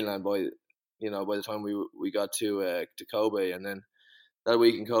Japan, the mainland, by the time we got to Kobe, and then. That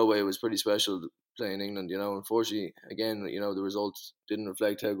week in Kobe was pretty special playing England. Unfortunately, again, the results didn't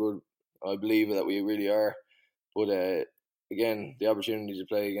reflect how good I believe that we really are. But again, the opportunity to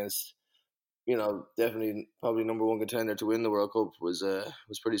play against, definitely probably number one contender to win the World Cup was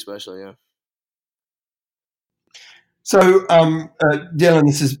pretty special. Yeah. So, Dylan,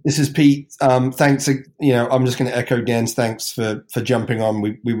 this is Pete. Thanks. I'm just going to echo Dan's thanks for jumping on.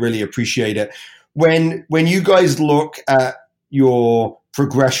 We really appreciate it. When you guys look at your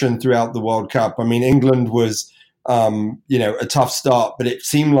progression throughout the World Cup. I mean, England was, a tough start, but it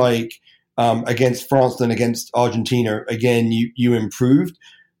seemed like against France and against Argentina, again, you improved.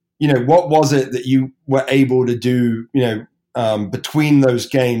 What was it that you were able to do, between those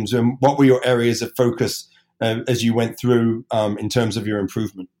games, and what were your areas of focus as you went through in terms of your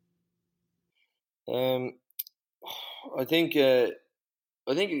improvement? I think, to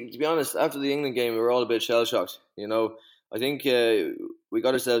be honest, after the England game, we were all a bit shell-shocked, I think we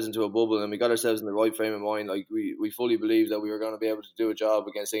got ourselves into a bubble and we got ourselves in the right frame of mind. We fully believed that we were going to be able to do a job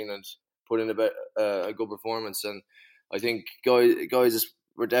against England, put in a good performance. And I think guys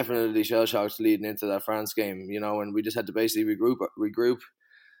were definitely shell-shocked leading into that France game, and we just had to basically regroup,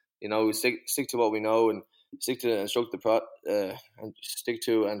 stick to what we know and stick to and stick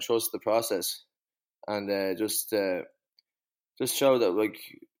to and trust the process, and just show that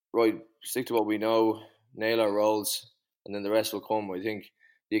stick to what we know, nail our roles, and then the rest will come. I think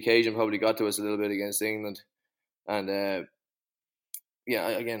the occasion probably got to us a little bit against England, and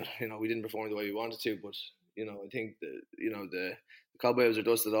again, we didn't perform the way we wanted to, but I think the cobwebs are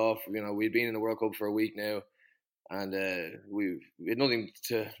dusted off. We've been in the World Cup for a week now, and we had nothing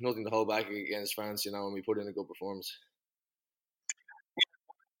to hold back against France, and we put in a good performance.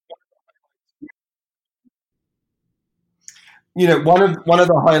 One of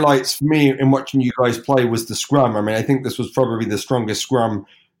the highlights for me in watching you guys play was the scrum. I mean, I think this was probably the strongest scrum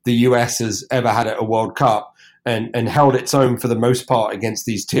the US has ever had at a World Cup, and held its own for the most part against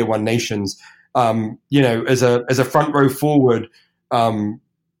these tier one nations. As a front row forward, how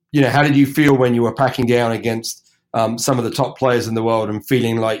did you feel when you were packing down against some of the top players in the world and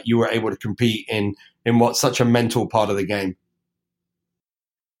feeling like you were able to compete in what's such a mental part of the game?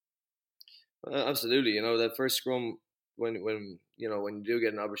 Absolutely. That first scrum, when you do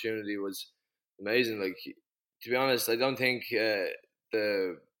get an opportunity, was amazing. To be honest, I don't think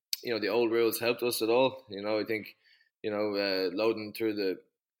the old rules helped us at all. I think loading through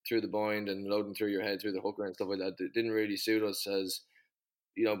the bind and loading through your head through the hooker and stuff like that, it didn't really suit us, as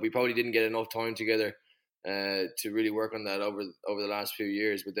we probably didn't get enough time together to really work on that over the last few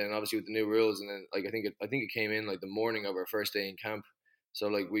years. But then obviously with the new rules, and then I think it came in the morning of our first day in camp. So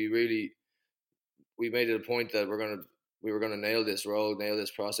we made it a point that we were gonna nail this role, nail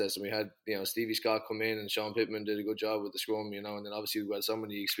this process, and we had Stevie Scott come in, and Sean Pittman did a good job with the scrum, and then obviously we had so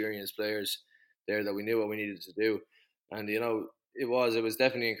many experienced players there that we knew what we needed to do, and it was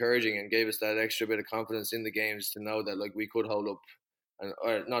definitely encouraging and gave us that extra bit of confidence in the games to know that like we could hold up and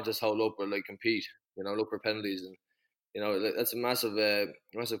or not just hold up but like compete. Look for penalties, and that's a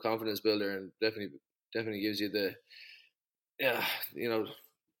massive confidence builder, and definitely gives you the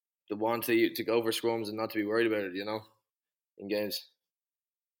the want to go for scrums and not to be worried about it. In games.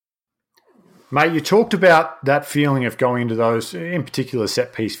 Mate, you talked about that feeling of going into those, in particular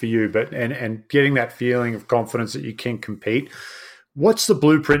set piece for you, but and getting that feeling of confidence that you can compete. What's the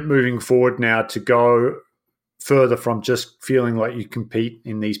blueprint moving forward now to go further from just feeling like you compete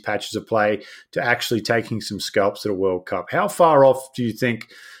in these patches of play to actually taking some scalps at a World Cup? How far off do you think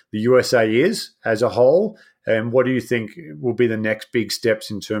the USA is as a whole? And what do you think will be the next big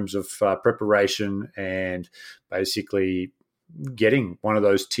steps in terms of preparation and basically getting one of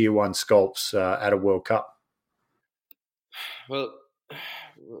those tier one scalps at a World Cup? Well,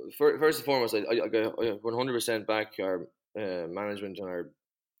 first and foremost, I 100% back our management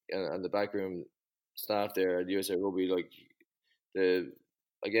and the backroom staff there at USA Rugby. Like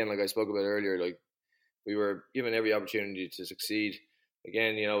I spoke about earlier, like we were given every opportunity to succeed.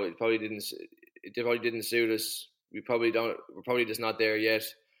 Again, it probably didn't suit us. We're probably just not there yet.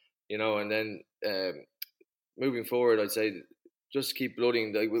 And then moving forward, I'd say just keep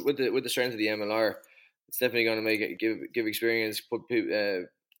blooding. Like with the strength of the MLR, it's definitely going to make it give experience. Put people,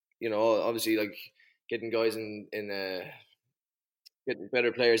 obviously like getting guys in getting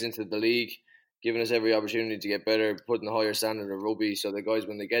better players into the league, giving us every opportunity to get better, putting a higher standard of rugby. So the guys,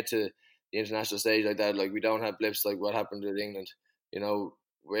 when they get to the international stage like that, like we don't have blips like what happened with England.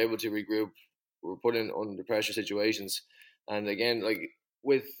 We're able to regroup. We're put in under pressure situations, and again, like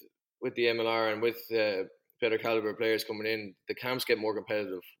with the MLR and with better caliber players coming in, the camps get more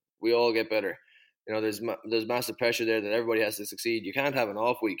competitive. We all get better. There's massive pressure there that everybody has to succeed. You can't have an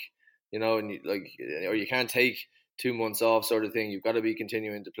off week, and or you can't take 2 months off, sort of thing. You've got to be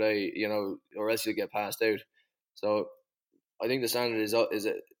continuing to play, or else you get passed out. So I think the standard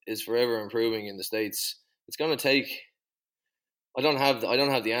is forever improving in the States. It's going to take. I don't have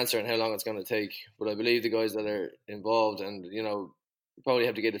the answer on how long it's going to take, but I believe the guys that are involved, and probably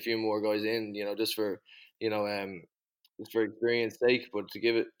have to get a few more guys in, just for experience sake, but to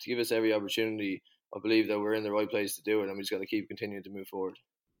give us every opportunity. I believe that we're in the right place to do it, and we just got to keep continuing to move forward.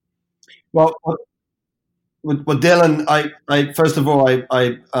 Well, Dylan, I first of all,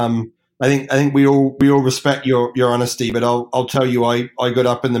 I think we all respect your honesty, but I'll tell you, I got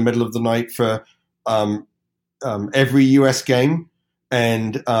up in the middle of the night for every US game,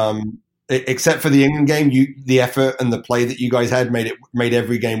 and except for the England game, the effort and the play that you guys had made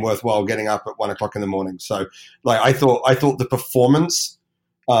every game worthwhile. Getting up at 1:00 in the morning, so like I thought the performance,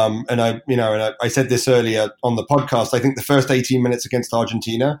 and I said this earlier on the podcast. I think the first 18 minutes against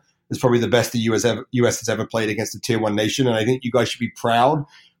Argentina is probably the best the US has ever played against a tier one nation, and I think you guys should be proud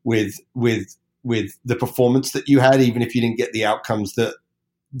with the performance that you had, even if you didn't get the outcomes that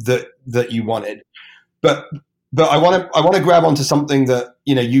you wanted. But I want to grab onto something that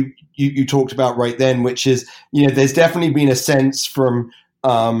you talked about right then, which is there's definitely been a sense from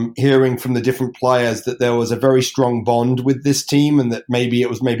hearing from the different players that there was a very strong bond with this team, and that maybe it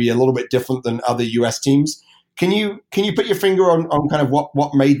was a little bit different than other US teams. Can you put your finger on kind of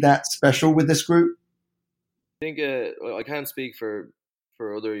what made that special with this group? I think I can't speak for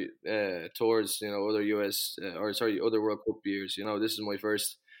other tours, other US other World Cup years. This is my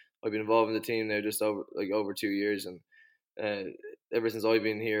first. I've been involved in the team now just over 2 years, and ever since I've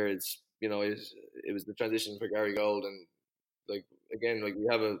been here, it's it was the transition for Gary Gold, and like again, like we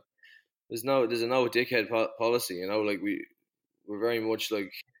have there's a no dickhead policy, like we're very much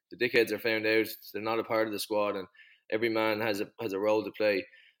like the dickheads are found out. They're not a part of the squad, and every man has a role to play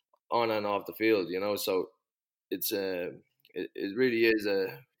on and off the field, So it's it really is a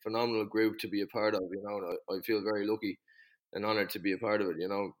phenomenal group to be a part of, and I feel very lucky and honored to be a part of it,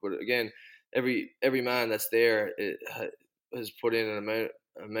 But again, every man that's there has put in an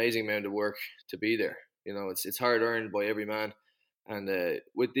amazing amount of work to be there. It's hard earned by every man, and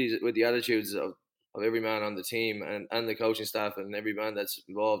with the attitudes of every man on the team and the coaching staff and every man that's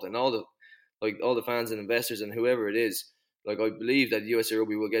involved and all the fans and investors and whoever it is, like I believe that USA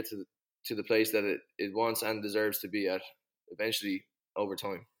Rugby will get to the place that it wants and deserves to be at eventually over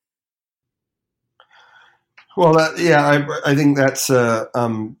time. Well, I think that's I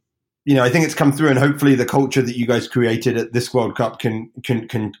think it's come through, and hopefully the culture that you guys created at this World Cup can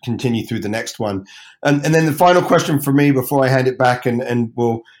continue through the next one. And then the final question for me before I hand it back, and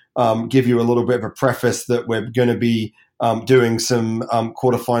we'll give you a little bit of a preface that we're going to be doing some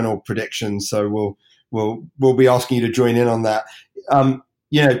quarterfinal predictions. So we'll be asking you to join in on that.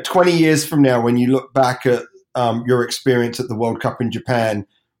 20 years from now, when you look back at your experience at the World Cup in Japan,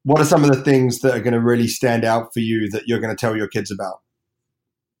 what are some of the things that are going to really stand out for you that you're going to tell your kids about?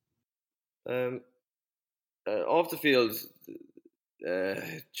 Off the field,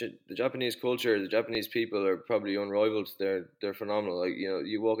 the Japanese culture, the Japanese people are probably unrivaled. They're phenomenal. Like,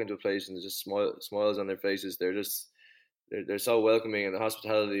 you walk into a place and there's just smiles on their faces. They're so welcoming, and the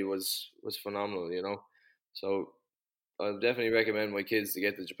hospitality was phenomenal. So I definitely recommend my kids to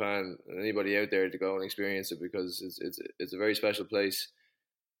get to Japan, and anybody out there to go and experience it, because it's a very special place.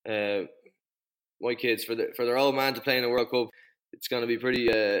 My kids, for their old man to play in a World Cup, it's going to be pretty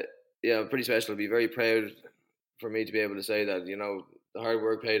special. I'll be very proud for me to be able to say that the hard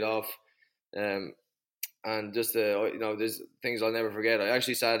work paid off, and just there's things I'll never forget. I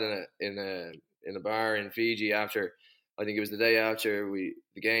actually sat in a bar in Fiji after. I think it was the day after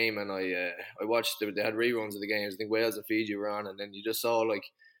the game, and I watched. They had reruns of the games. I think Wales and Fiji were on, and then you just saw like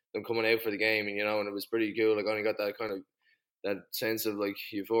them coming out for the game, and and it was pretty cool. Like, I only got that kind of that sense of like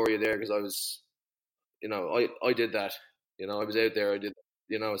euphoria there, because I was, I did that. I was out there. I did,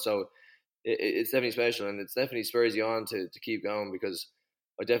 so it's definitely special, and it's definitely spurs you on to keep going, because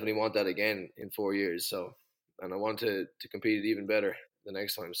I definitely want that again in 4 years. So, and I want to compete even better the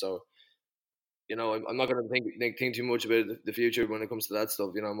next time. So, I'm not going to think too much about the future when it comes to that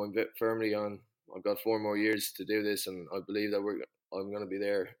stuff. I'm firmly on. I've got 4 more years to do this, and I believe that I'm going to be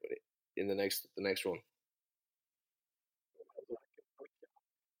there in the next run.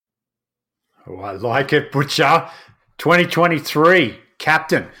 Oh, I like it, Butcher. 2023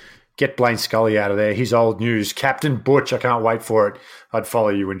 captain. Get Blaine Scully out of there. He's old news. Captain Butch, I can't wait for it. I'd follow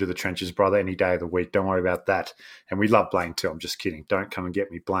you into the trenches, brother, any day of the week. Don't worry about that. And we love Blaine too. I'm just kidding. Don't come and get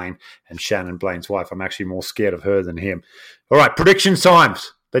me, Blaine. And Shannon, Blaine's wife. I'm actually more scared of her than him. All right, prediction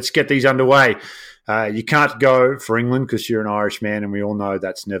times. Let's get these underway. You can't go for England because you're an Irish man, and we all know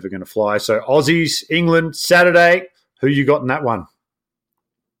that's never going to fly. So Aussies, England, Saturday. Who you got in that one?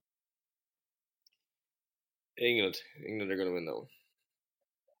 England are going to win that one.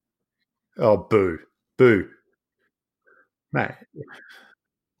 Oh, boo. Boo. Mate.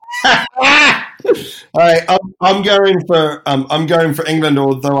 All right, I'm going for England.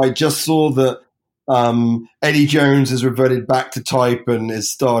 Although I just saw that Eddie Jones has reverted back to type and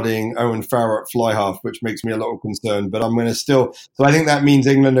is starting Owen Farrell at fly half, which makes me a little concerned. But I'm going to still. So I think that means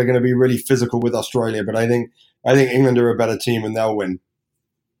England are going to be really physical with Australia. But I think England are a better team and they'll win.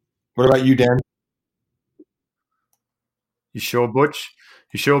 What about you, Dan? You sure, Butch?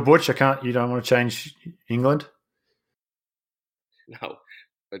 You sure, Butch? You don't want to change England? No,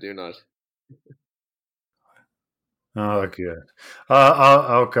 I do not. Oh, good.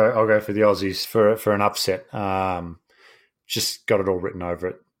 I'll go for the Aussies for an upset. Just got it all written over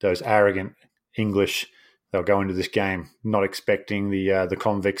it. Those arrogant English, they'll go into this game not expecting the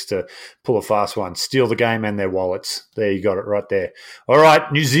convicts to pull a fast one, steal the game and their wallets. There, you got it right there. All right,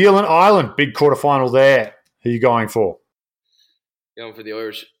 New Zealand, Ireland, big quarterfinal there. Who are you going for? Going for the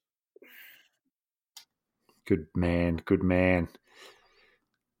Irish. Good man, good man.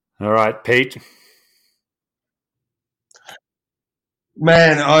 All right, Pete.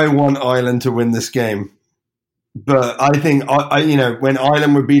 Man, I want Ireland to win this game, but I think when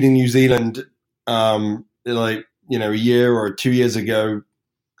Ireland were beating New Zealand, a year or 2 years ago,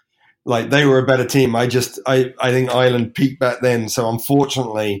 like they were a better team. I think Ireland peaked back then. So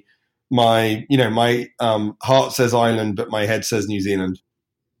unfortunately, my heart says Ireland, but my head says New Zealand.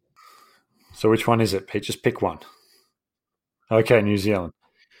 So which one is it, Pete? Just pick one. Okay, New Zealand.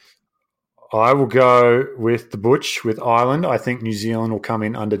 I will go with the Butch, with Ireland. I think New Zealand will come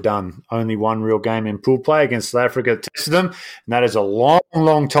in underdone. Only one real game in pool play against South Africa tested them, and that is a long,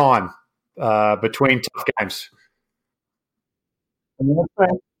 long time between tough games.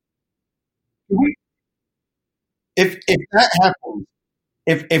 If that happens,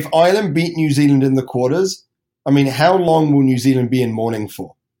 if Ireland beat New Zealand in the quarters, I mean, how long will New Zealand be in mourning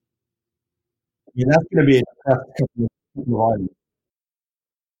for? I mean, that's going to be a tough couple of Ireland.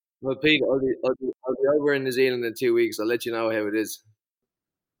 Well, Pete, I'll be over in New Zealand in 2 weeks. I'll let you know how it is.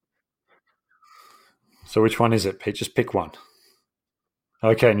 So which one is it, Pete? Just pick one.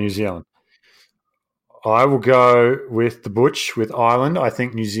 Okay, New Zealand. I will go with the Butch, with Ireland. I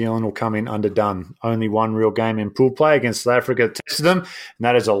think New Zealand will come in underdone. Only one real game in pool play against South Africa tested them, and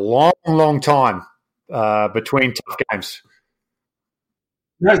that is a long, long time between tough games.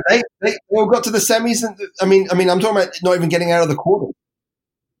 No, they all got to the semis. And I mean, I'm talking about not even getting out of the quarter.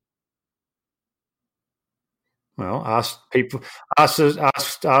 Well, ask people. Ask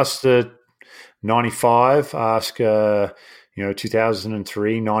the 95. Ask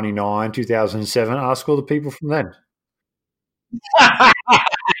 2003, 99, 2007. Ask all the people from then.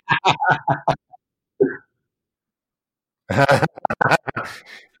 I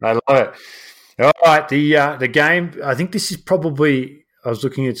love it. All right, the game. I think this is probably. I was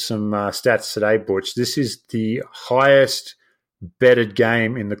looking at some stats today, Butch. This is the highest betted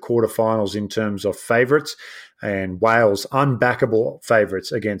game in the quarterfinals in terms of favourites, and Wales unbackable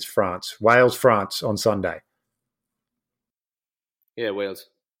favourites against France. Wales, France on Sunday. Yeah, Wales.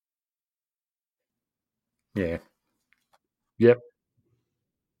 Yeah. Yep.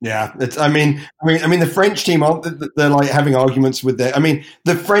 Yeah, I mean, the French team aren't. They're like having arguments with their. I mean,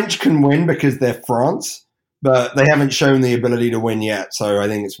 the French can win because they're France, but they haven't shown the ability to win yet. So I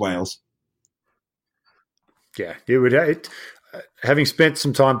think it's Wales. Yeah, it would. Having spent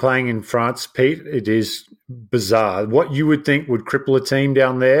some time playing in France, Pete, it is bizarre. What you would think would cripple a team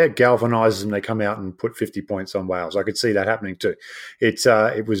down there galvanises them. They come out and put 50 points on Wales. I could see that happening too.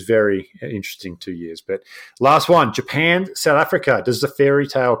 It was very interesting 2 years. But last one, Japan, South Africa. Does the fairy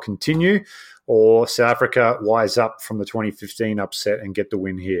tale continue, or South Africa wise up from the 2015 upset and get the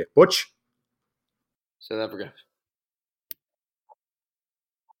win here? Butch? South Africa.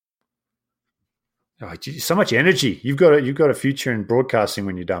 Oh, so much energy. You've got a future in broadcasting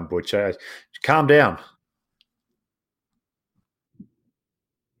when you're done, Butch. Calm down.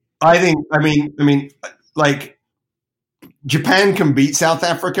 I mean, like Japan can beat South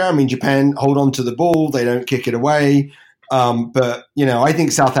Africa. I mean, Japan hold on to the ball; they don't kick it away. But I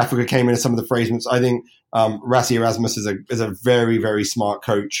think South Africa came into some of the phrasements. I think Rassie Erasmus is a very, very smart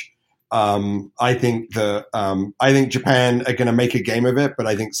coach. I think Japan are going to make a game of it, but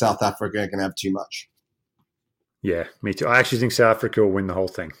I think South Africa are going to have too much. Yeah, me too. I actually think South Africa will win the whole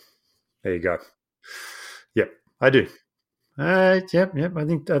thing. There you go. Yep, I do. Yep. I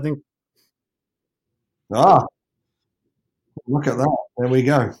think. Ah, look at that! There we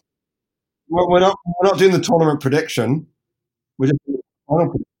go. We're not doing the tournament prediction. We're just doing the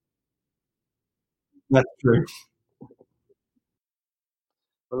final prediction. That's true.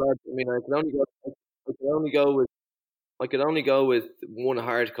 Well, I mean, I could only go with one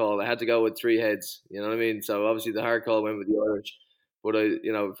hard call. I had to go with three heads. You know what I mean? So obviously the hard call went with the Irish, but I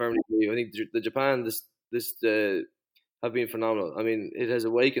firmly believe. I think the Japan this have been phenomenal. I mean, it has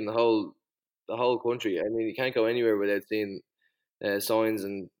awakened the whole country. I mean, you can't go anywhere without seeing signs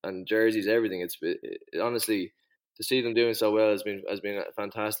and jerseys, everything. Honestly, to see them doing so well has been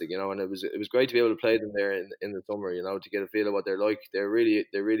fantastic. And it was great to be able to play them there in the summer. To get a feel of what they're like. They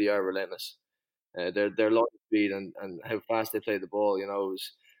really are relentless. Their line speed and how fast they play the ball,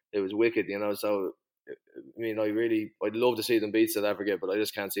 it was wicked, So, I mean, I'd love to see them beat South Africa, but I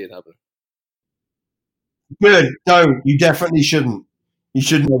just can't see it happening. Good. No, you definitely shouldn't. You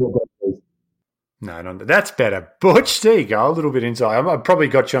shouldn't know what that is. No, that's better. Butch, there you go. A little bit inside. I've probably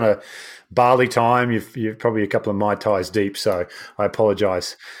got you on a barley time. You're probably a couple of Mai Tais deep, so I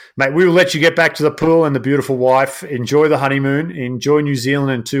apologise. Mate, we will let you get back to the pool and the beautiful wife. Enjoy the honeymoon. Enjoy New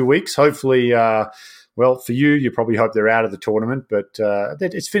Zealand in 2 weeks. Hopefully, well, for you probably hope they're out of the tournament, but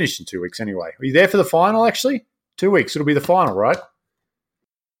it's finished in 2 weeks anyway. Are you there for the final, actually? 2 weeks. It'll be the final, right?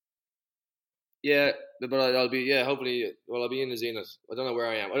 Yeah, but I'll be, hopefully, I'll be in New Zealand. I don't know where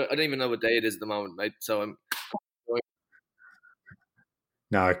I am. I don't even know what day it is at the moment, mate. So I'm...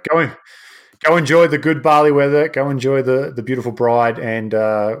 No, go enjoy the good barley weather. Go enjoy the beautiful bride. And,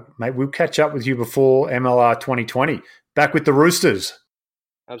 mate, we'll catch up with you before MLR 2020. Back with the Roosters.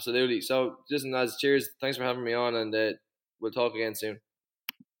 Absolutely. So, listen, lads, cheers. Thanks for having me on, and we'll talk again soon.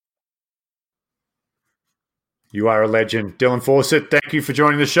 You are a legend. Dylan Fawcett, thank you for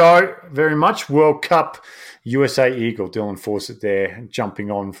joining the show very much. World Cup USA Eagle, Dylan Fawcett there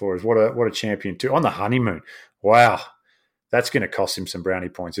jumping on for us. What a champion too. On the honeymoon. Wow. That's going to cost him some brownie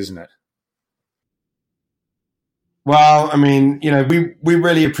points, isn't it? Well, I mean, we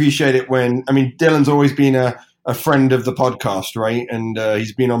really appreciate it when, Dylan's always been a friend of the podcast, right? And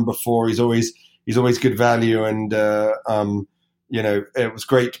he's been on before. He's always good value, and it was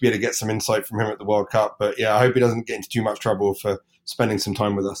great to be able to get some insight from him at the World Cup. But yeah, I hope he doesn't get into too much trouble for spending some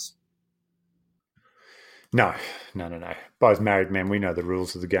time with us. No. Both married men, we know the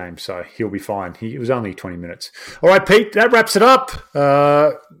rules of the game, so he'll be fine. It was only 20 minutes. All right, Pete, that wraps it up.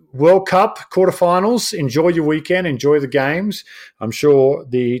 World Cup quarterfinals. Enjoy your weekend. Enjoy the games. I'm sure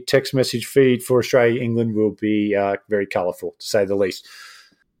the text message feed for Australia-England will be very colourful, to say the least.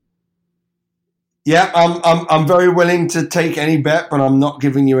 Yeah, I'm very willing to take any bet, but I'm not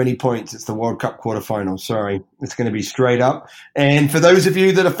giving you any points. It's the World Cup quarterfinals. Sorry, it's going to be straight up. And for those of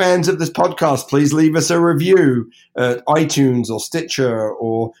you that are fans of this podcast, please leave us a review at iTunes or Stitcher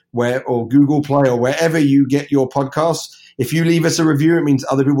or Google Play or wherever you get your podcasts. If you leave us a review, it means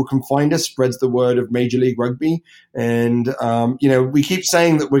other people can find us, spreads the word of Major League Rugby. And we keep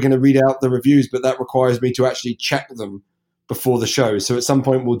saying that we're going to read out the reviews, but that requires me to actually check them. before the show. So at some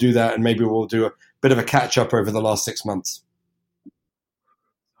point we'll do that, and maybe we'll do a bit of a catch up over the last 6 months.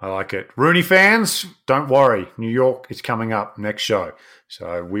 I like it. Rooney fans, don't worry. New York is coming up next show.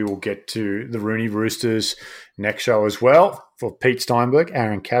 So we will get to the Rooney Roosters next show as well. For Pete Steinberg,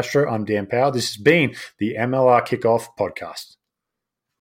 Aaron Castro, I'm Dan Power. This has been the MLR Kickoff Podcast.